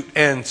prostitute,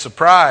 and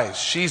surprise,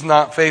 she's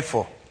not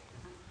faithful.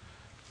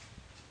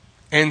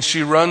 And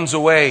she runs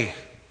away,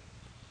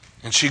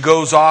 and she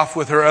goes off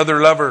with her other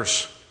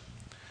lovers.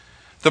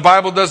 The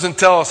Bible doesn't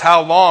tell us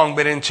how long,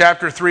 but in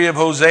chapter 3 of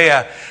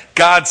Hosea,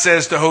 God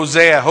says to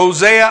Hosea,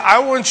 Hosea, I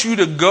want you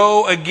to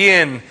go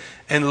again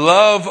and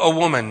love a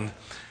woman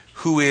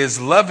who is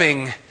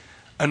loving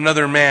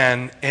another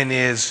man and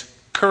is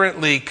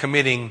currently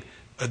committing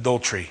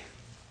adultery.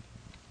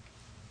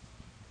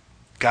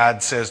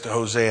 God says to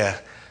Hosea,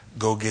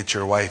 go get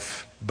your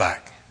wife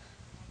back.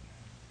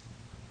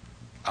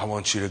 I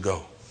want you to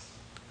go.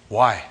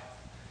 Why?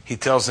 He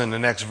tells in the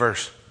next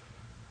verse.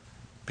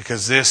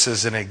 Because this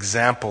is an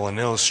example, an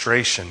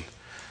illustration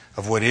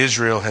of what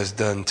Israel has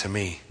done to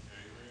me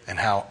and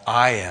how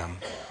I am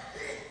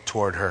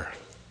toward her.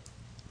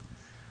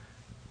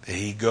 That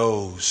he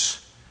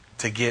goes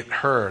to get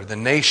her, the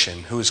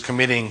nation, who is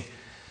committing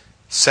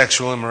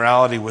sexual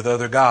immorality with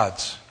other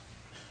gods.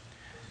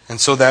 And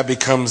so that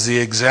becomes the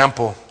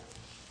example.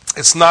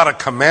 It's not a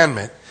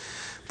commandment,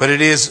 but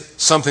it is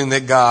something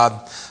that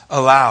God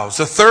allows.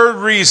 The third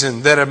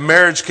reason that a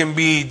marriage can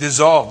be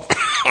dissolved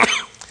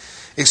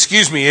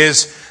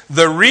is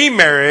the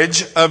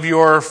remarriage of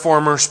your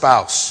former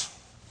spouse.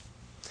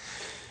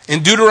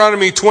 In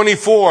Deuteronomy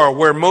 24,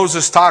 where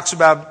Moses talks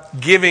about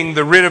giving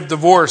the writ of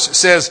divorce, it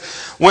says,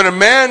 when a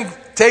man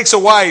takes a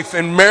wife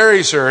and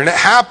marries her, and it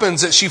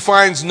happens that she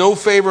finds no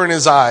favor in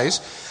his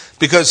eyes,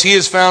 because he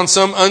has found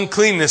some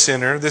uncleanness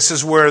in her, this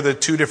is where the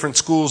two different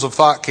schools of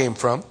thought came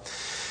from,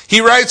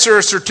 he writes her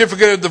a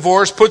certificate of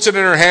divorce, puts it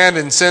in her hand,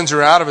 and sends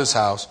her out of his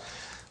house.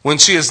 When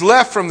she is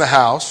left from the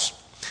house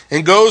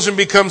and goes and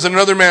becomes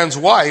another man's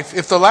wife,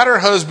 if the latter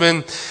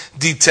husband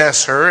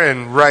detests her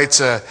and writes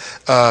a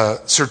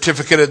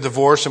certificate of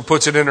divorce and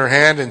puts it in her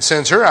hand and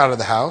sends her out of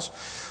the house,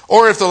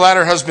 or if the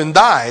latter husband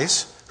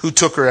dies, who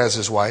took her as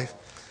his wife,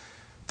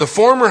 the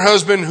former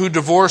husband who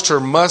divorced her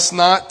must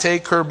not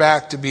take her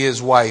back to be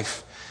his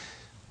wife.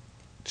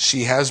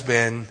 She has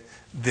been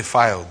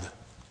defiled.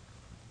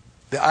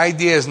 The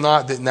idea is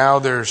not that now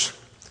there's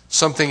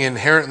something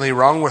inherently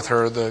wrong with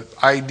her. The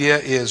idea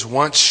is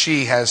once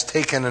she has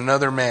taken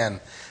another man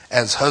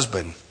as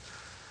husband,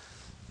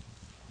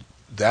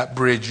 that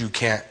bridge you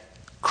can't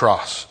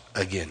cross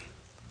again.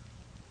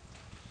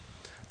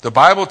 The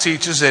Bible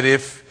teaches that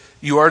if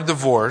you are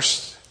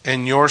divorced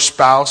and your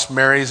spouse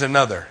marries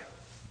another,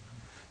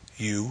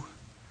 you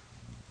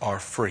are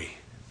free.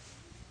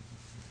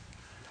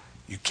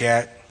 You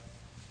can't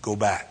go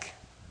back.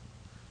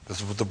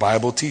 This is what the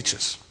Bible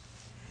teaches.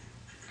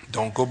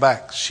 Don't go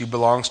back. She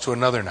belongs to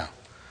another now.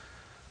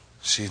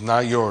 She's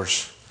not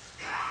yours.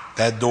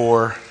 That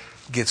door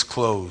gets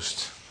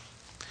closed.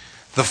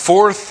 The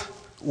fourth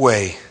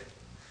way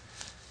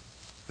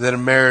that a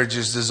marriage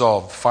is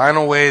dissolved, the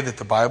final way that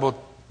the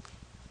Bible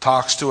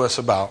talks to us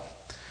about,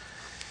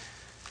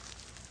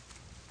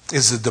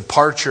 is the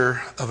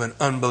departure of an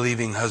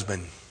unbelieving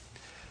husband.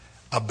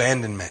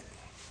 Abandonment.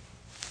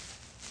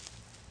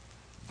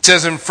 It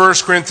says in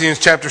 1 Corinthians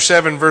chapter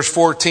 7, verse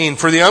 14,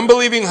 "For the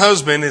unbelieving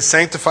husband is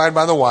sanctified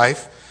by the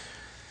wife,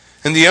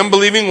 and the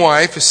unbelieving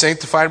wife is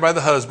sanctified by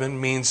the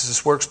husband," means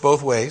this works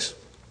both ways.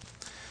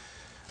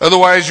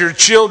 "Otherwise your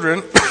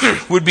children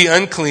would be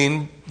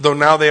unclean, though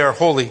now they are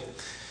holy.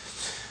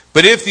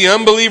 But if the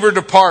unbeliever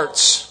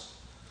departs,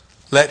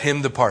 let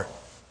him depart."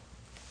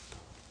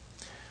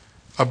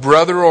 A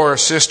brother or a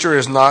sister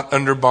is not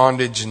under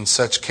bondage in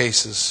such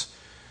cases,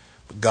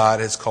 but God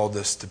has called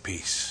us to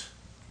peace.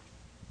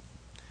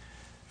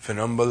 If an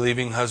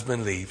unbelieving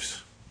husband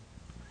leaves,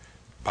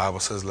 the Bible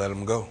says let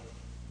him go.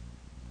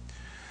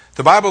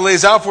 The Bible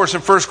lays out for us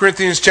in 1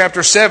 Corinthians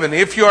chapter 7,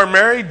 if you are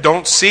married,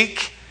 don't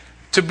seek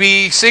to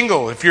be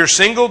single. If you're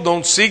single,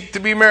 don't seek to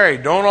be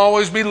married. Don't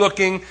always be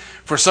looking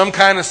for some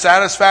kind of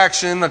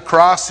satisfaction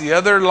across the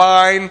other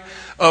line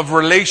of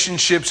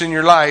relationships in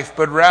your life,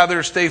 but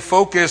rather stay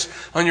focused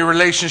on your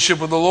relationship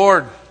with the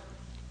Lord.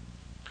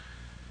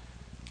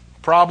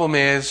 Problem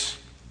is,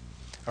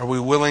 are we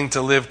willing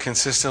to live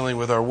consistently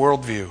with our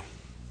worldview?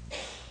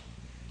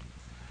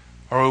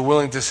 Are we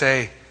willing to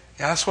say,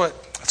 yeah, that's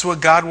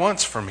what God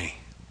wants for me?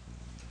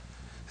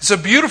 It's a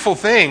beautiful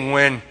thing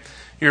when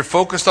you're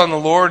focused on the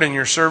Lord and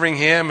you're serving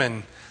Him,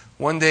 and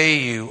one day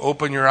you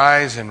open your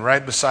eyes and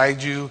right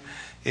beside you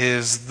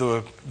is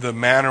the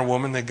man or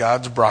woman that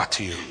God's brought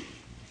to you.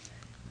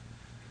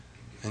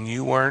 And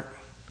you weren't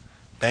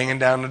banging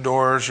down the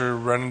doors or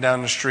running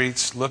down the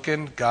streets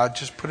looking. God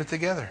just put it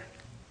together.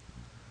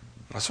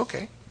 That's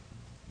okay.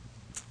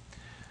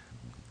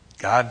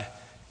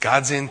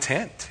 God's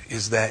intent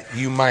is that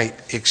you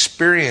might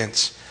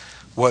experience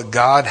what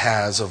God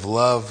has of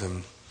love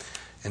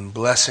and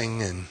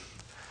blessing and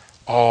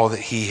all that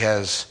He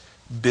has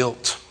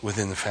built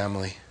within the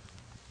family.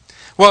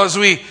 Well, as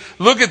we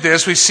look at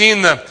this, we've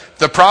seen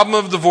the problem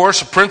of divorce,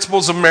 the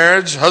principles of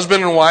marriage,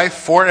 husband and wife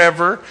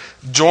forever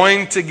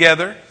joined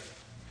together,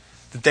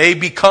 that they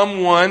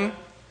become one.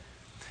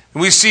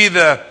 And we see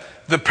the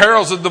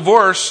perils of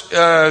divorce.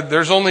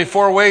 There's only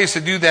 4 ways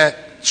to do that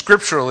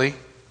scripturally,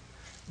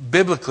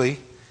 biblically,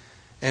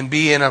 and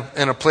be in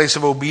a place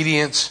of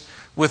obedience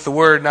with the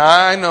Word.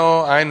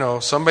 Now, I know,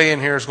 somebody in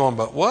here is going,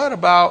 but what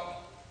about...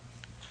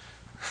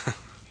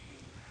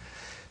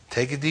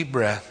 Take a deep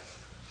breath.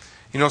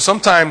 You know,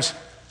 sometimes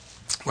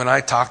when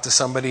I talk to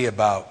somebody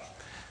about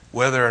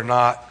whether or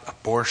not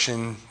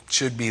abortion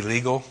should be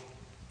legal,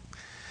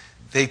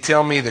 they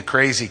tell me the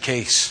crazy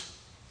case.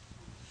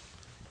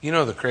 You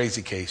know the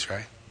crazy case,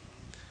 right?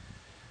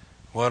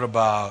 What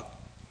about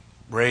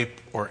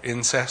rape or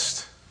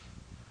incest,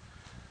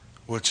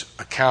 which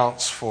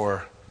accounts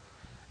for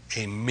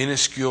a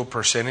minuscule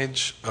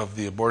percentage of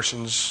the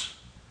abortions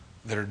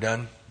that are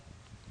done?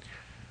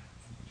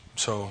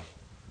 So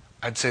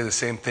I'd say the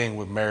same thing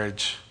with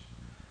marriage.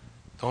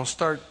 Don't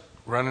start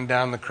running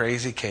down the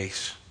crazy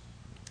case.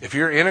 If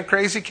you're in a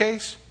crazy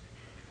case,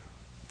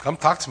 come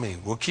talk to me.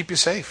 We'll keep you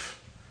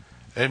safe.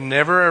 There's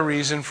never a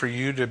reason for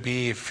you to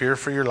be fear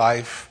for your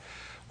life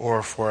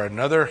or for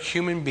another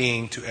human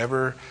being to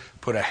ever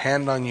put a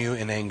hand on you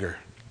in anger.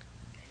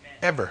 Amen.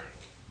 Ever.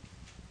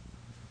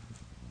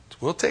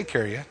 We'll take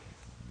care of you.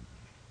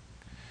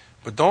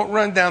 But don't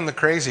run down the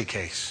crazy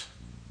case.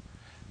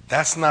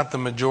 That's not the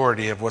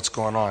majority of what's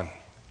going on,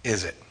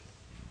 is it?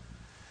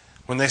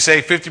 When they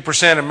say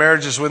 50% of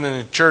marriages within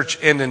the church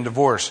end in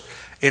divorce,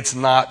 it's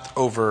not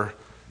over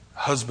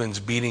husbands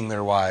beating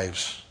their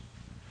wives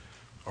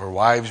or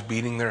wives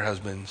beating their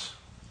husbands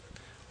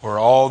or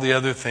all the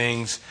other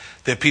things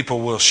that people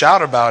will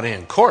shout about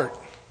in court.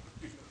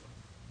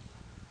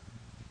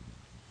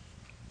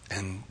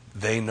 And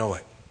they know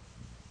it.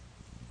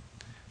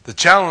 The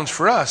challenge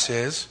for us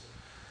is,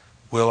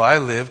 will I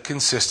live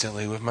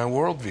consistently with my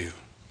worldview?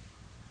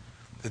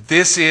 That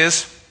this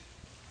is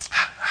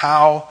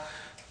how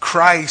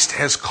Christ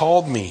has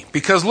called me.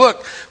 Because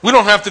look, we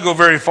don't have to go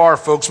very far,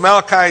 folks.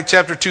 Malachi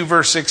chapter 2,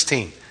 verse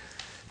 16.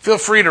 Feel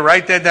free to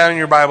write that down in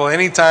your Bible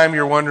anytime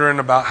you're wondering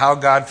about how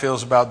God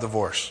feels about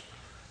divorce.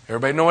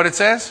 Everybody know what it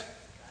says?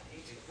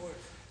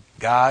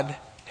 God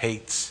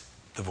hates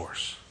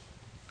divorce.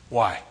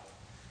 Why?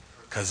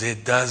 because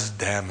it does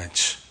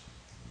damage.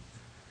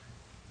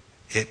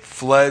 It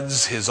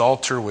floods his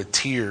altar with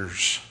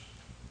tears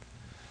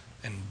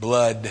and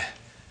blood,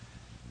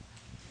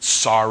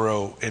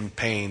 sorrow, and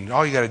pain.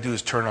 All you got to do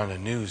is turn on the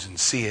news and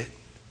see it.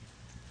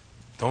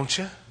 Don't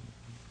you?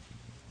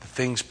 The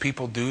things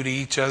people do to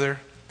each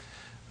other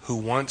who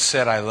once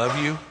said, I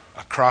love you,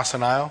 across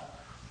an aisle.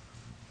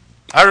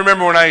 I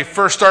remember when I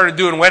first started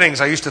doing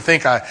weddings, I used to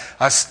think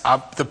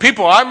the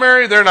people I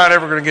marry, they're not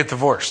ever going to get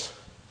divorced.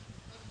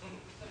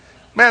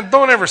 Man,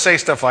 don't ever say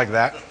stuff like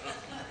that.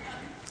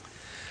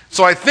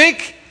 So I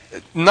think,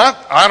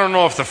 I don't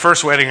know if the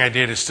first wedding I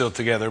did is still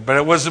together, but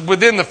it was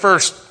within the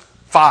first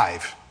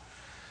 5.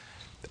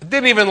 It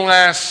didn't even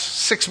last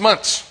 6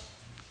 months.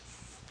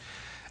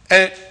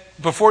 And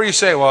before you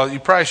say, well,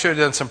 you probably should have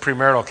done some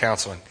premarital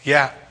counseling.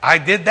 Yeah, I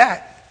did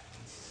that.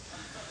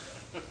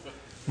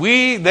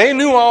 They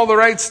knew all the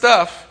right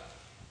stuff.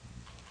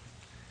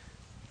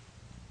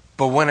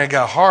 But when it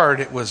got hard,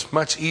 it was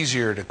much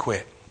easier to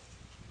quit.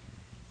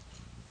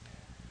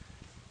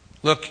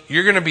 Look,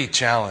 you're going to be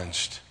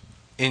challenged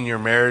in your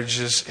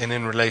marriages and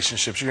in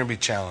relationships. You're going to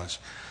be challenged.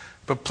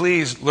 But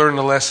please learn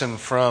the lesson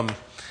from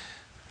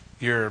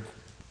your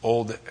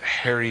old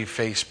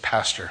hairy-faced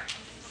pastor.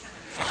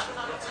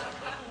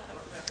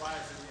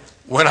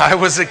 When I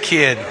was a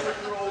kid,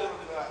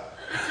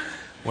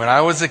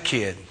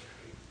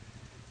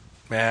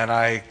 man,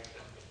 I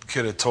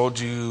could have told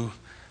you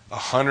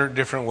 100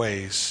 different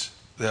ways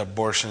that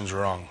abortion's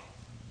wrong.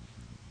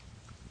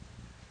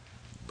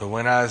 But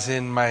when I was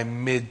in my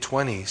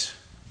mid-20s,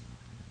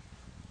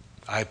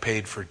 I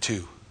paid for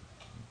 2.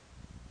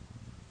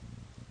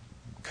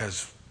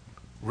 Because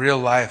real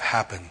life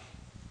happened.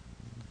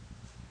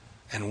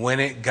 And when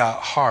it got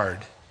hard,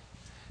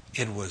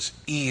 it was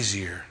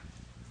easier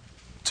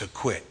to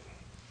quit.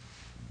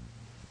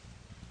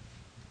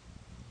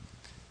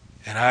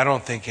 And I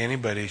don't think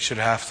anybody should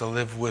have to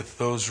live with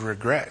those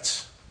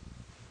regrets.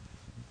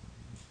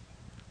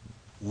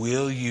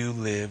 Will you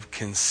live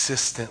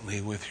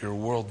consistently with your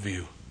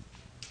worldview?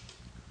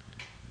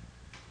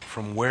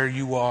 From where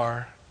you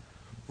are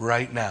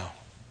right now.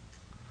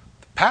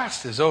 The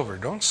past is over.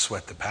 Don't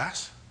sweat the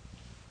past.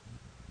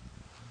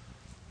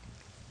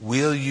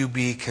 Will you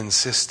be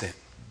consistent?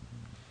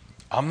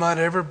 I'm not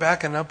ever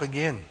backing up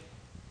again.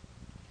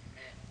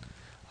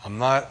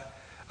 I'm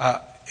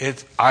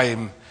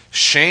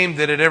ashamed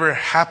that it ever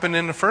happened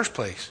in the first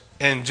place.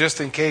 And just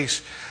in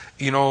case,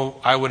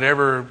 I would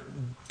ever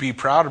be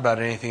proud about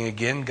anything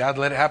again, God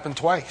let it happen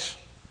twice.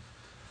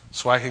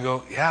 So I could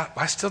go, yeah,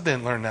 I still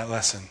didn't learn that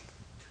lesson.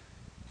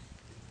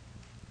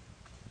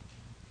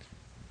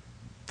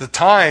 The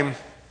time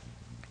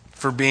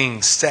for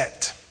being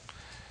set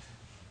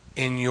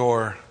in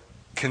your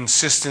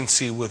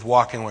consistency with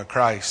walking with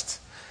Christ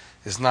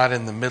is not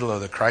in the middle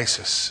of the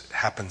crisis. It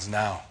happens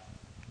now.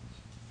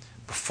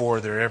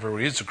 Before there ever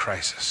is a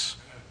crisis.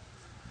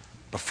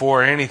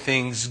 Before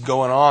anything's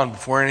going on,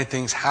 before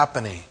anything's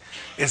happening.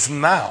 It's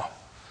now.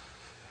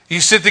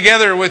 You sit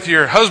together with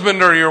your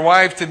husband or your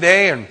wife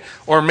today,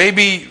 or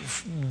maybe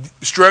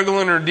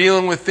struggling or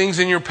dealing with things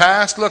in your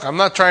past. Look, I'm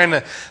not trying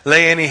to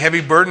lay any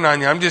heavy burden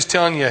on you. I'm just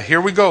telling you, here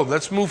we go.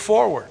 Let's move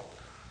forward.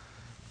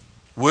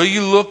 Will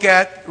you look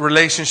at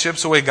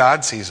relationships the way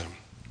God sees them?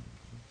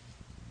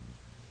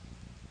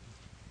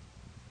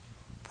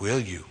 Will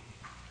you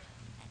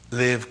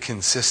live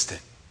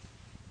consistent?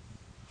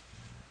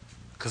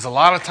 Because a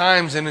lot of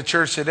times in the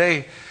church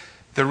today,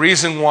 the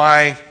reason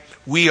why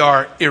we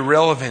are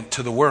irrelevant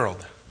to the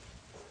world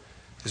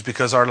is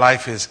because our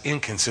life is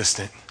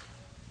inconsistent.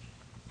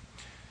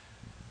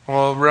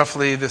 Well,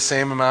 roughly the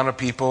same amount of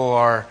people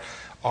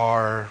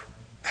are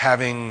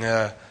having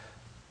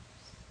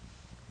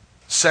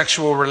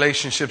sexual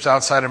relationships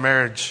outside of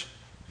marriage,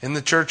 in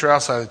the church or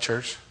outside of the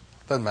church.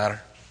 Doesn't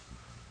matter.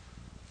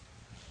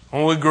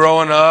 When we're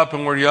growing up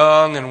and we're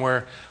young and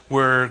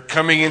we're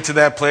coming into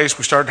that place,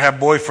 we start to have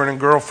boyfriend and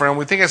girlfriend.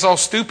 We think it's all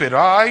stupid.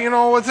 You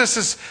know what this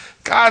is?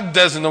 God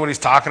doesn't know what He's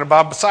talking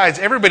about. Besides,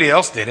 everybody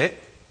else did it.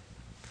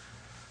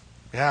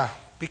 Yeah,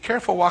 be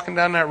careful walking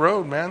down that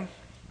road, man.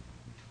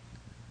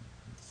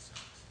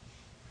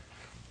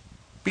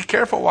 Be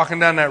careful walking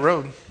down that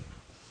road.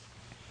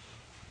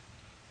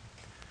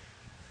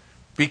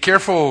 Be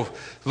careful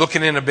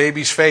looking in a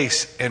baby's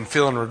face and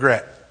feeling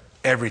regret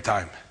every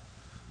time.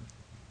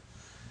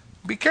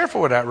 Be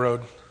careful with that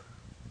road.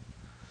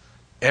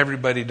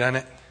 Everybody done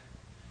it.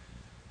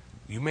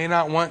 You may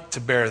not want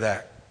to bear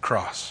that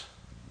cross.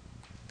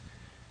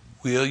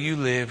 Will you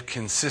live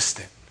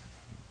consistent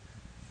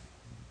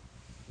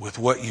with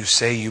what you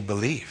say you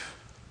believe?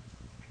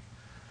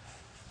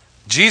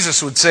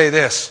 Jesus would say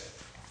this: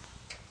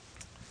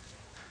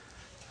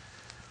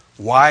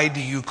 why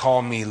do you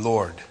call me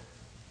Lord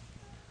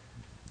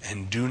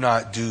and do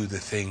not do the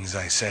things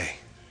I say?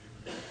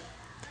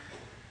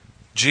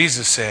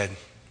 Jesus said,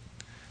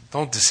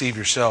 don't deceive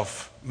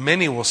yourself.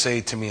 Many will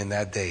say to me in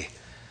that day,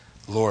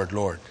 Lord,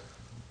 Lord.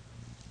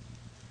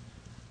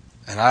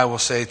 And I will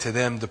say to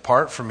them,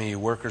 depart from me, you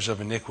workers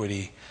of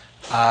iniquity.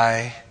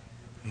 I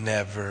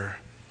never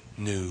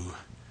knew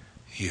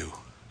you.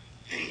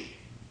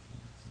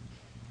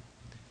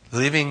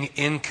 living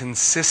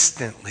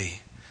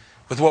inconsistently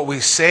with what we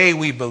say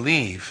we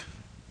believe,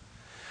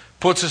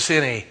 puts us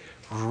in a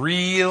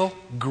real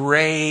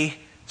gray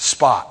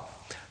spot.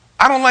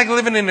 I don't like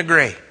living in the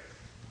gray.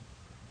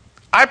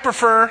 I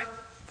prefer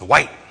the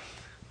white.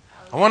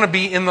 I want to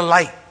be in the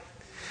light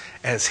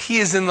as He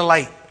is in the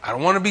light. I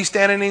don't want to be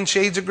standing in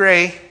shades of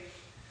gray.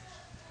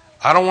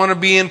 I don't want to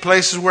be in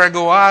places where I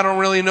go, I don't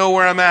really know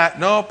where I'm at.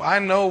 Nope, I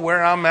know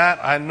where I'm at.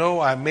 I know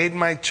I made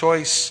my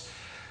choice.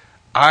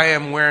 I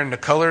am wearing the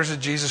colors of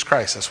Jesus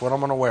Christ. That's what I'm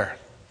going to wear.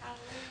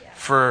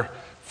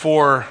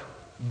 For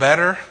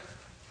better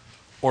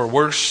or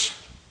worse,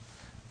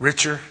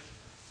 richer,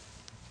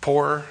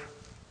 poorer,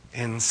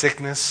 in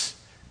sickness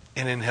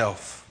and in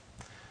health.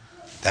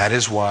 That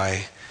is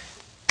why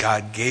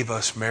God gave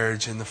us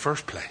marriage in the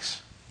first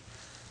place.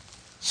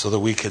 So that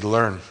we could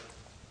learn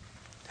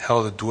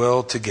how to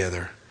dwell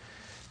together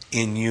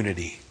in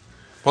unity.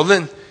 Well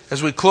then,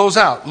 as we close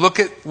out, look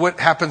at what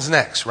happens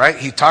next, right?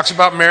 He talks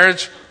about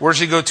marriage. Where does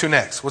he go to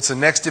next? What's the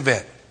next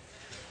event?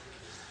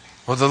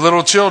 Well, the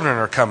little children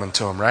are coming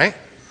to him, right?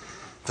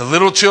 The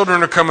little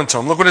children are coming to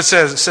him. Look what it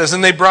says. It says,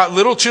 and they brought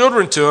little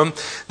children to him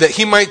that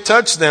he might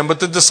touch them. But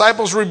the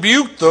disciples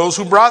rebuked those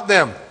who brought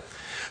them.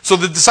 So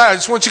the disciples, I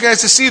just want you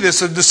guys to see this.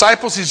 The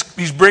disciples,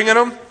 he's bringing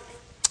them.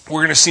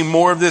 We're going to see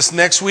more of this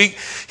next week.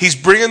 He's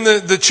bringing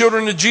the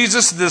children to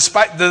Jesus.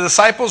 The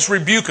disciples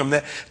rebuke him.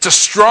 It's a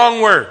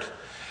strong word.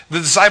 The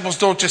disciples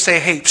don't just say,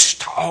 hey,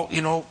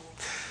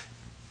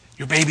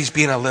 your baby's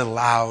being a little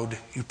loud.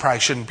 You probably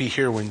shouldn't be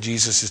here when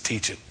Jesus is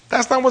teaching.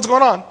 That's not what's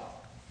going on.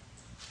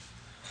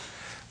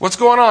 What's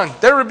going on?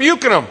 They're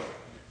rebuking him.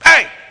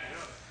 Hey,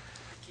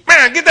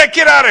 man, get that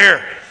kid out of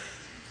here.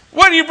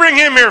 What do you bring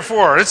him here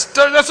for?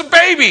 That's a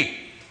baby.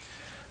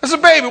 That's a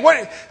baby.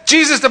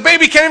 The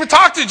baby can't even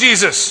talk to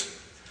Jesus.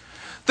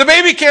 The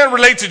baby can't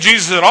relate to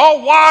Jesus at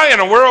all. Why in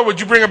the world would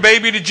you bring a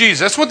baby to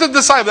Jesus?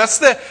 That's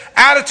the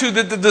attitude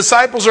that the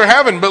disciples are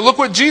having. But look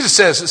what Jesus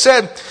says. It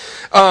said,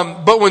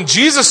 but when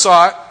Jesus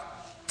saw it,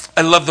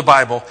 I love the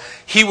Bible,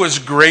 he was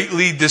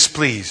greatly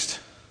displeased.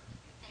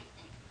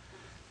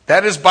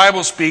 That is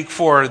Bible speak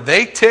for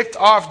they ticked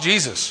off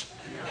Jesus.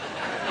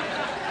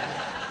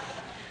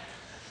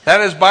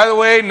 That is, by the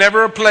way,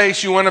 never a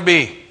place you want to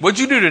be. What'd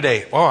you do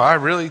today? Oh, I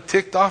really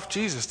ticked off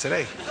Jesus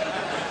today.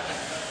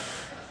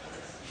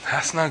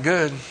 That's not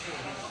good.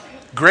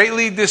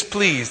 Greatly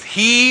displeased.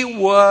 He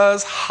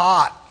was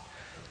hot.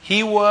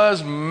 He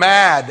was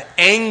mad,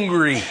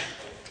 angry.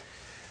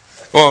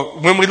 Well,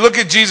 when we look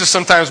at Jesus,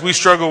 sometimes we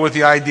struggle with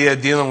the idea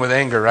of dealing with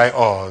anger, right?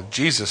 Oh,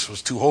 Jesus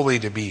was too holy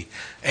to be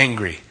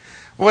angry.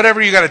 Whatever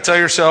you got to tell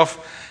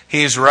yourself,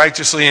 he is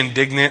righteously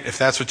indignant. If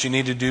that's what you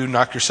need to do,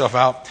 knock yourself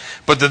out.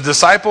 But the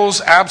disciples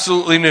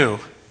absolutely knew.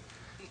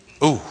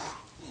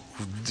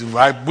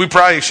 We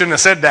probably shouldn't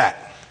have said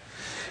that.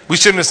 We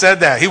shouldn't have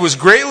said that. He was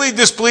greatly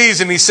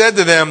displeased, and he said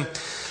to them,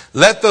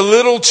 let the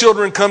little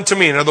children come to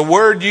me. Now, the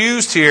word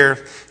used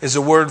here is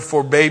a word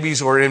for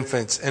babies or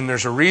infants, and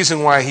there's a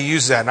reason why he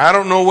used that. And I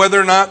don't know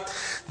whether or not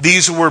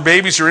these were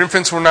babies or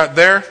infants were not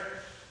there.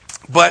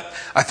 But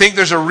I think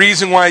there's a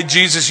reason why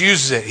Jesus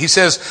uses it. He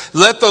says,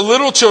 let the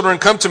little children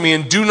come to me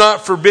and do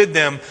not forbid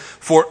them,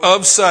 for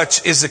of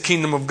such is the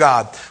kingdom of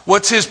God.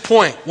 What's his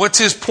point? What's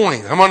his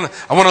point? I want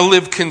to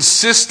live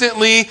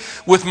consistently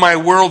with my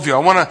worldview.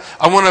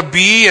 I want to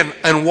be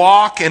and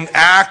walk and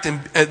act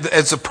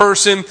as a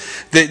person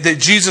that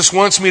Jesus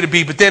wants me to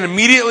be. But then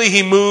immediately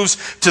he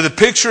moves to the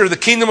picture of the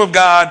kingdom of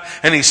God,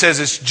 and he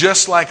says it's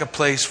just like a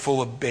place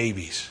full of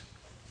babies.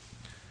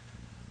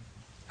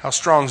 How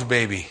strong's a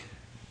baby?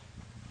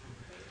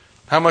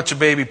 How much a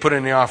baby put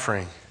in the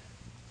offering?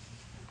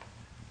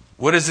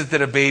 What is it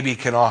that a baby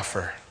can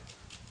offer?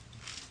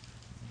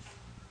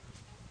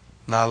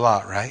 Not a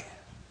lot, right?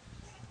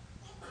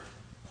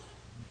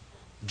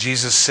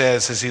 Jesus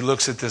says as he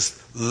looks at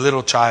this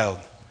little child,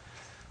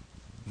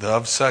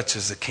 of such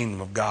is the kingdom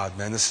of God.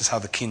 Man, this is how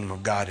the kingdom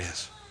of God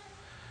is.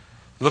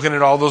 Looking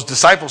at all those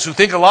disciples who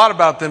think a lot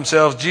about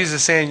themselves, Jesus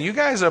is saying, you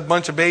guys are a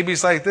bunch of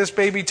babies like this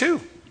baby too.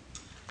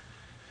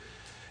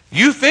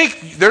 You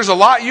think there's a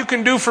lot you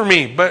can do for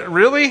me, but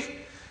really?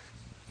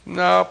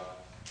 No,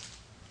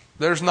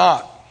 there's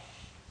not.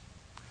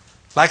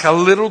 Like a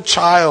little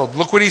child.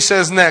 Look what he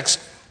says next.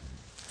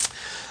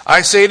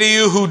 I say to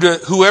you,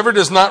 whoever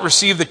does not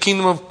receive the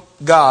kingdom of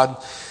God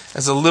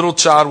as a little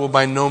child will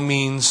by no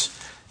means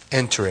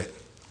enter it.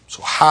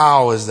 So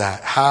how is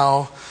that?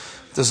 How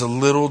does a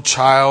little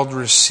child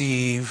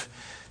receive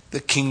the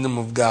kingdom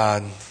of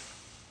God?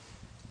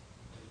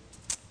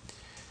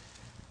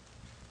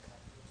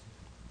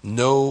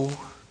 No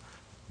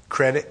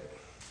credit,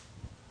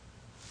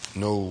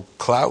 no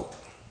clout,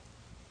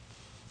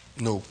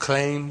 no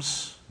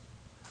claims,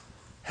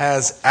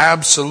 has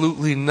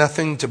absolutely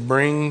nothing to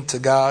bring to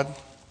God.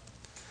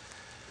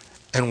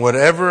 And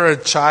whatever a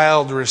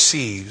child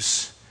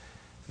receives,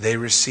 they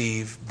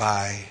receive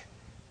by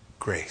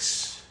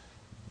grace.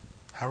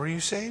 How are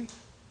you saved?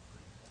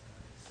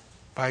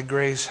 By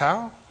grace,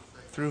 how?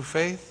 Through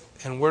faith.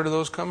 And where do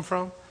those come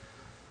from?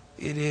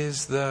 It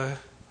is the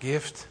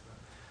gift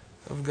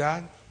of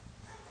God.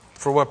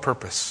 For what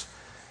purpose?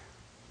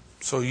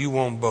 So you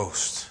won't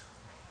boast.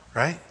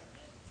 Right?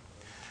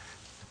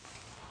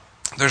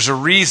 There's a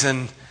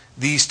reason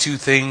these two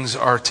things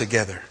are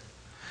together.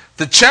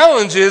 The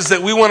challenge is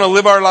that we want to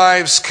live our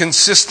lives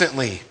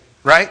consistently.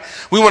 Right?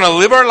 We want to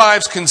live our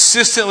lives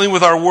consistently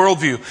with our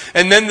worldview.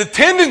 And then the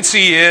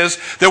tendency is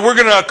that we're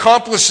going to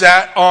accomplish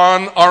that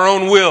on our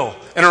own will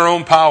and our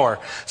own power.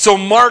 So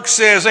Mark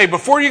says, hey,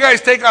 before you guys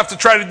take off to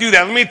try to do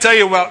that, let me tell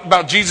you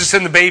about Jesus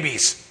and the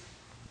babies.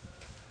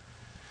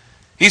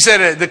 He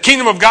said the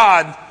kingdom of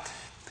God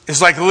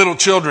is like little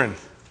children.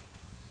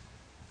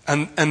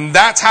 And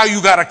that's how you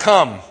got to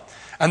come.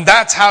 And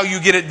that's how you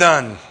get it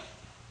done.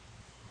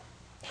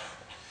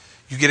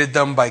 You get it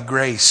done by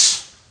grace.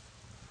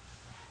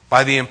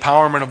 By the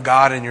empowerment of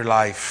God in your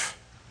life.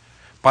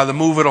 By the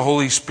move of the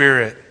Holy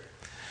Spirit.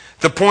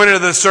 The point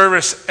of the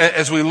service,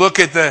 as we look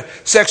at the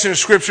section of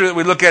Scripture that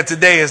we look at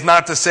today, is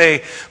not to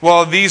say,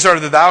 well, these are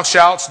the thou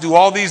shalts, do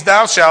all these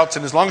thou shalts,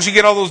 and as long as you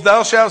get all those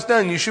thou shalts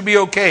done, you should be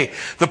okay.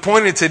 The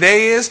point of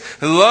today is,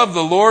 love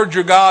the Lord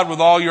your God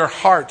with all your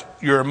heart,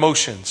 your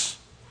emotions,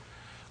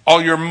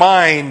 all your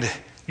mind,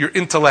 your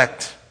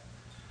intellect,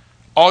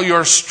 all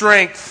your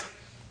strength,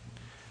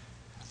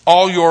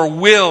 all your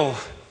will,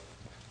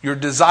 your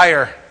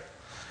desire.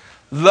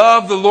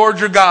 Love the Lord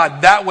your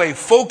God that way.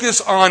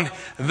 Focus on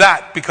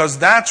that, because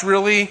that's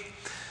really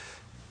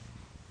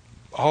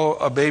all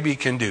a baby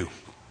can do.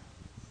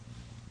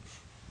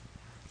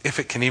 If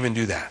it can even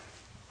do that.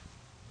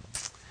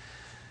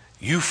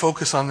 You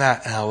focus on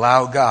that and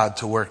allow God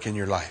to work in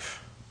your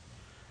life.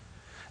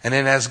 And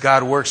then as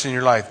God works in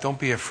your life, don't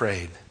be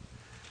afraid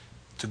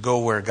to go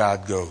where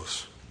God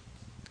goes.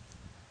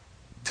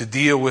 To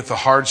deal with the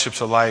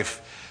hardships of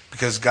life,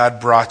 because God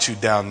brought you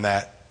down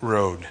that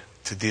road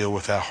to deal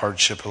with that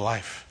hardship of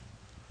life.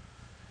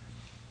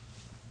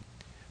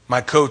 My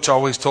coach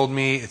always told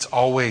me it's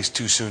always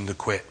too soon to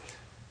quit.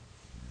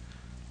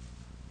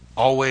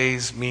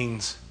 Always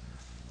means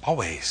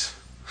always.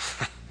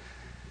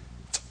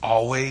 It's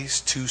always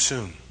too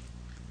soon.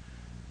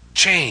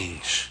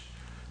 Change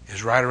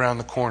is right around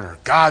the corner.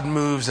 God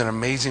moves in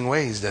amazing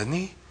ways, doesn't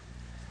He?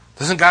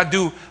 Doesn't God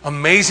do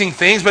amazing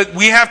things? But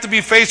we have to be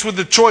faced with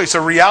the choice,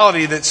 a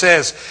reality that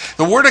says,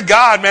 the Word of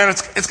God, man,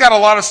 it's got a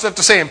lot of stuff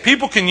to say. And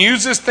people can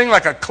use this thing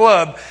like a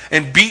club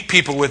and beat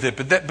people with it.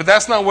 But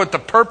that's not what the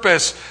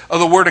purpose of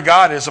the Word of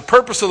God is. The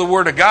purpose of the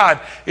Word of God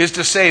is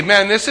to say,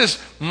 man, this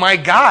is my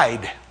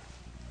guide.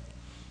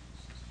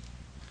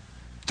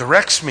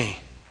 Directs me,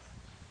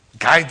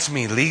 guides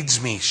me,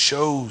 leads me,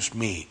 shows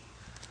me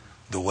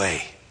the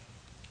way.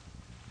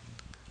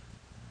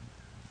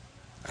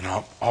 And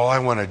all I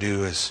want to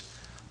do is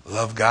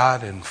love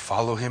God and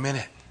follow Him in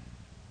it.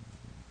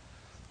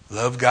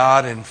 Love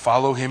God and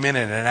follow Him in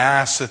it, and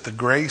ask that the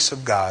grace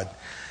of God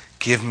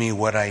give me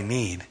what I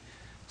need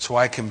so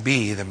I can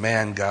be the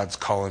man God's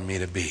calling me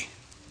to be.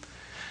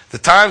 The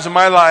times in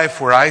my life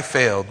where I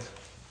failed,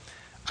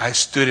 I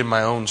stood in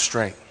my own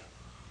strength.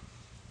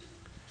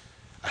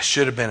 I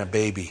should have been a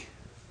baby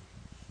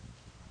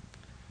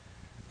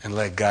and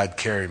let God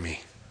carry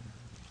me.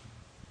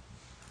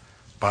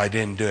 But I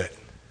didn't do it.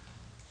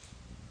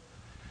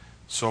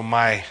 So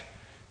my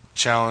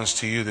challenge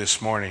to you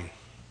this morning,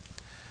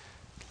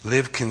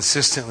 live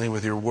consistently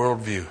with your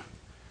worldview.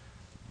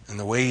 And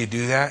the way you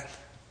do that,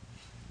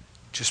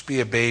 just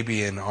be a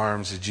baby in the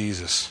arms of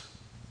Jesus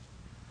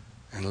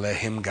and let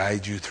Him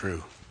guide you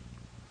through.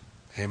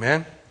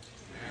 Amen?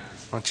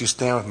 Why don't you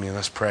stand with me and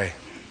let's pray.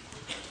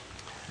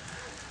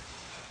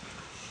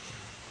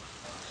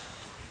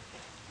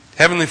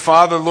 Heavenly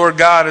Father, Lord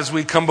God, as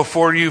we come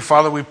before you,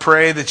 Father, we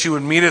pray that you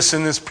would meet us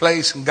in this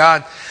place. And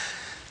God,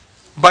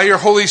 by your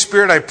Holy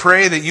Spirit, I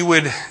pray that you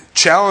would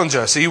challenge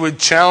us, that you would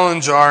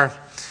challenge our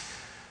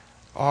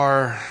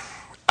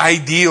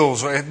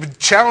ideals, or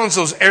challenge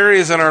those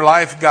areas in our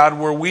life, God,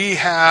 where we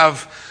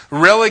have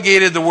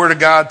relegated the Word of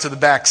God to the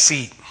back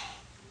seat.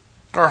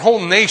 Our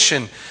whole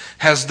nation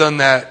has done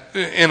that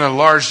in a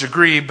large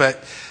degree,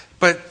 but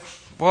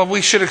well,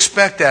 we should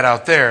expect that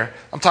out there.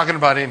 I'm talking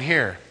about in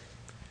here.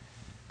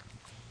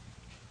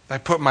 If I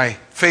put my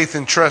faith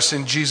and trust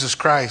in Jesus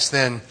Christ,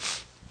 then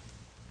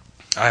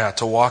I ought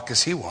to walk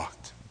as He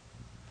walked.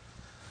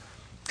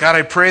 God,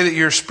 I pray that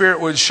your Spirit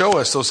would show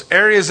us those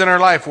areas in our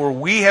life where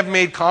we have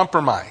made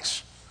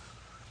compromise.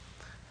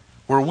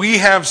 Where we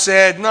have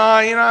said, no,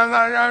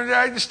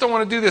 I just don't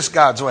want to do this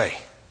God's way.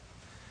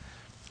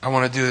 I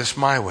want to do this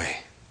my way.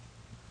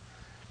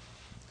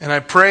 And I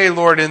pray,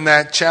 Lord, in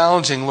that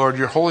challenging, Lord,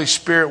 your Holy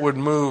Spirit would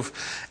move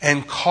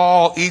and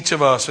call each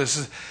of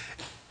us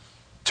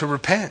to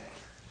repent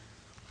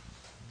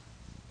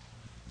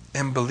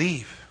and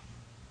believe.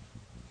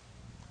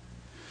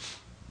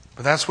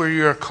 But that's where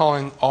you are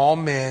calling all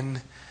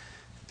men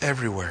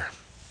everywhere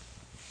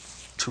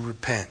to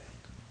repent.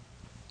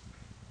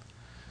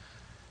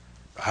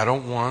 I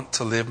don't want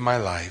to live my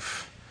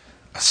life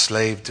a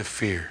slave to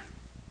fear.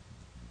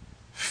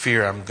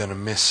 Fear I'm going to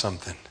miss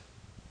something.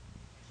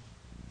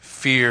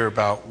 Fear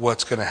about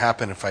what's going to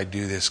happen if I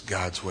do this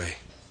God's way.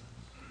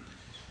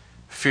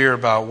 Fear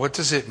about what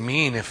does it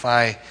mean if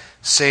I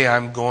say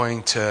I'm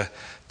going to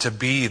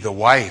be the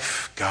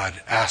wife God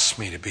asks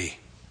me to be.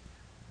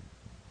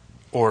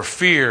 Or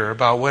fear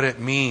about what it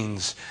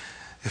means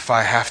if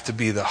I have to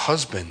be the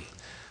husband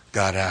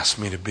God asks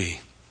me to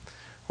be.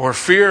 Or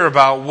fear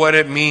about what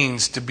it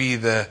means to be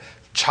the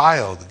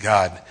child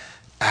God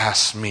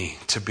asks me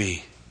to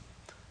be.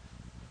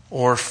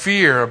 Or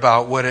fear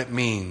about what it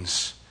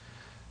means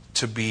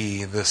to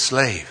be the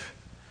slave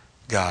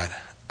God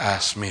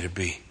asks me to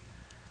be.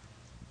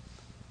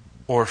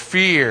 Or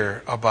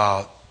fear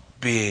about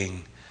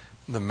being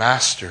the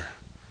master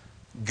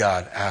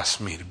God asks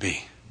me to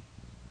be.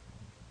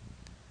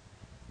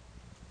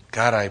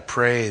 God, I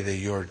pray that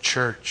your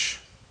church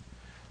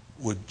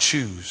would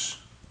choose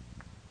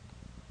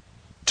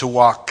to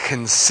walk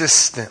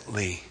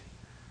consistently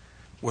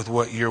with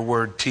what your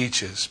word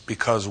teaches,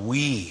 because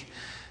we,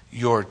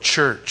 your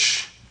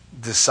church,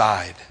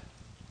 decide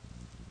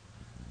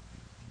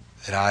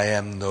that I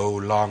am no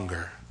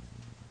longer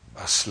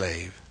a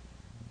slave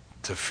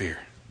to fear.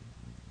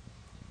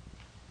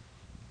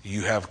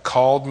 You have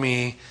called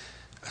me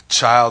a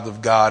child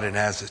of God, and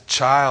as a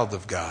child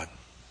of God,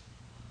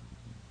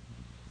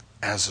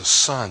 as a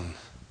son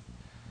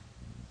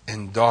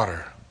and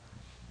daughter,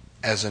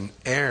 as an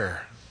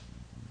heir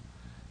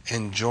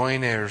and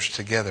joint heirs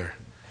together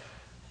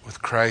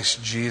with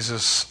Christ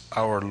Jesus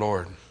our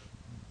Lord,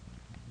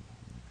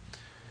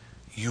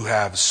 you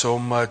have so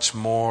much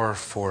more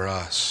for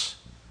us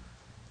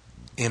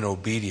in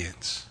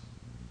obedience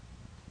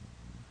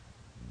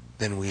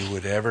than we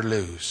would ever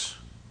lose.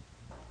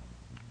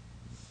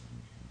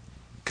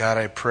 God,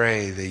 I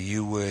pray that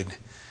you would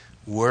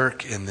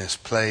work in this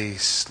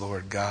place,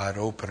 Lord God.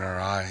 Open our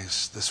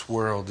eyes. This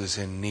world is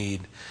in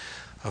need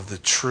of the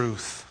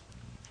truth.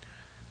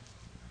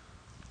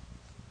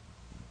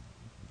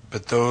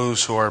 But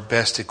those who are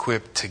best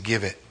equipped to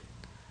give it,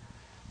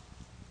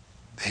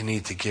 they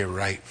need to get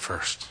right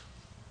first,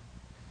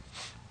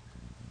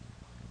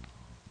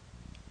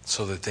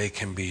 so that they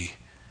can be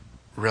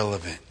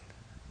relevant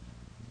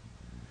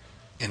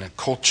in a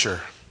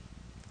culture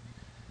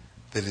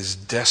that is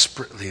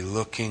desperately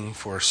looking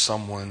for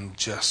someone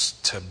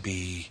just to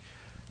be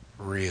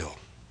real.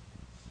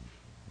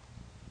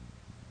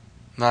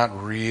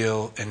 Not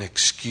real in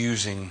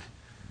excusing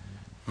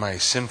my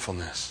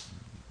sinfulness,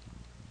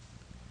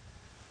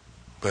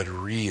 but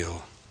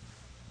real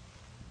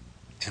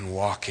in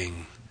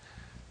walking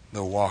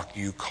the walk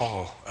you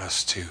call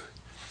us to.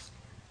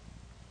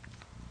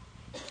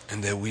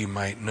 And that we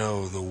might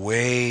know the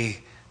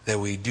way that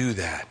we do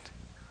that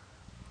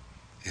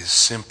is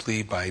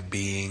simply by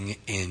being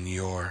in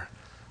your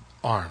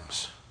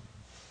arms.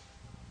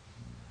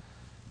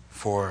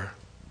 For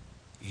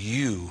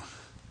you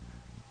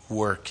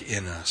work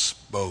in us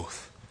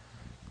both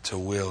to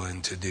will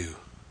and to do.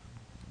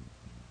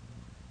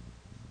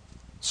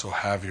 So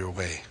have your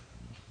way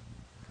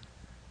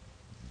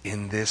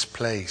in this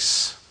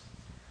place.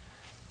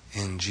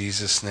 In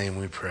Jesus' name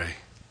we pray.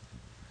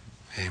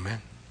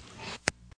 Amen.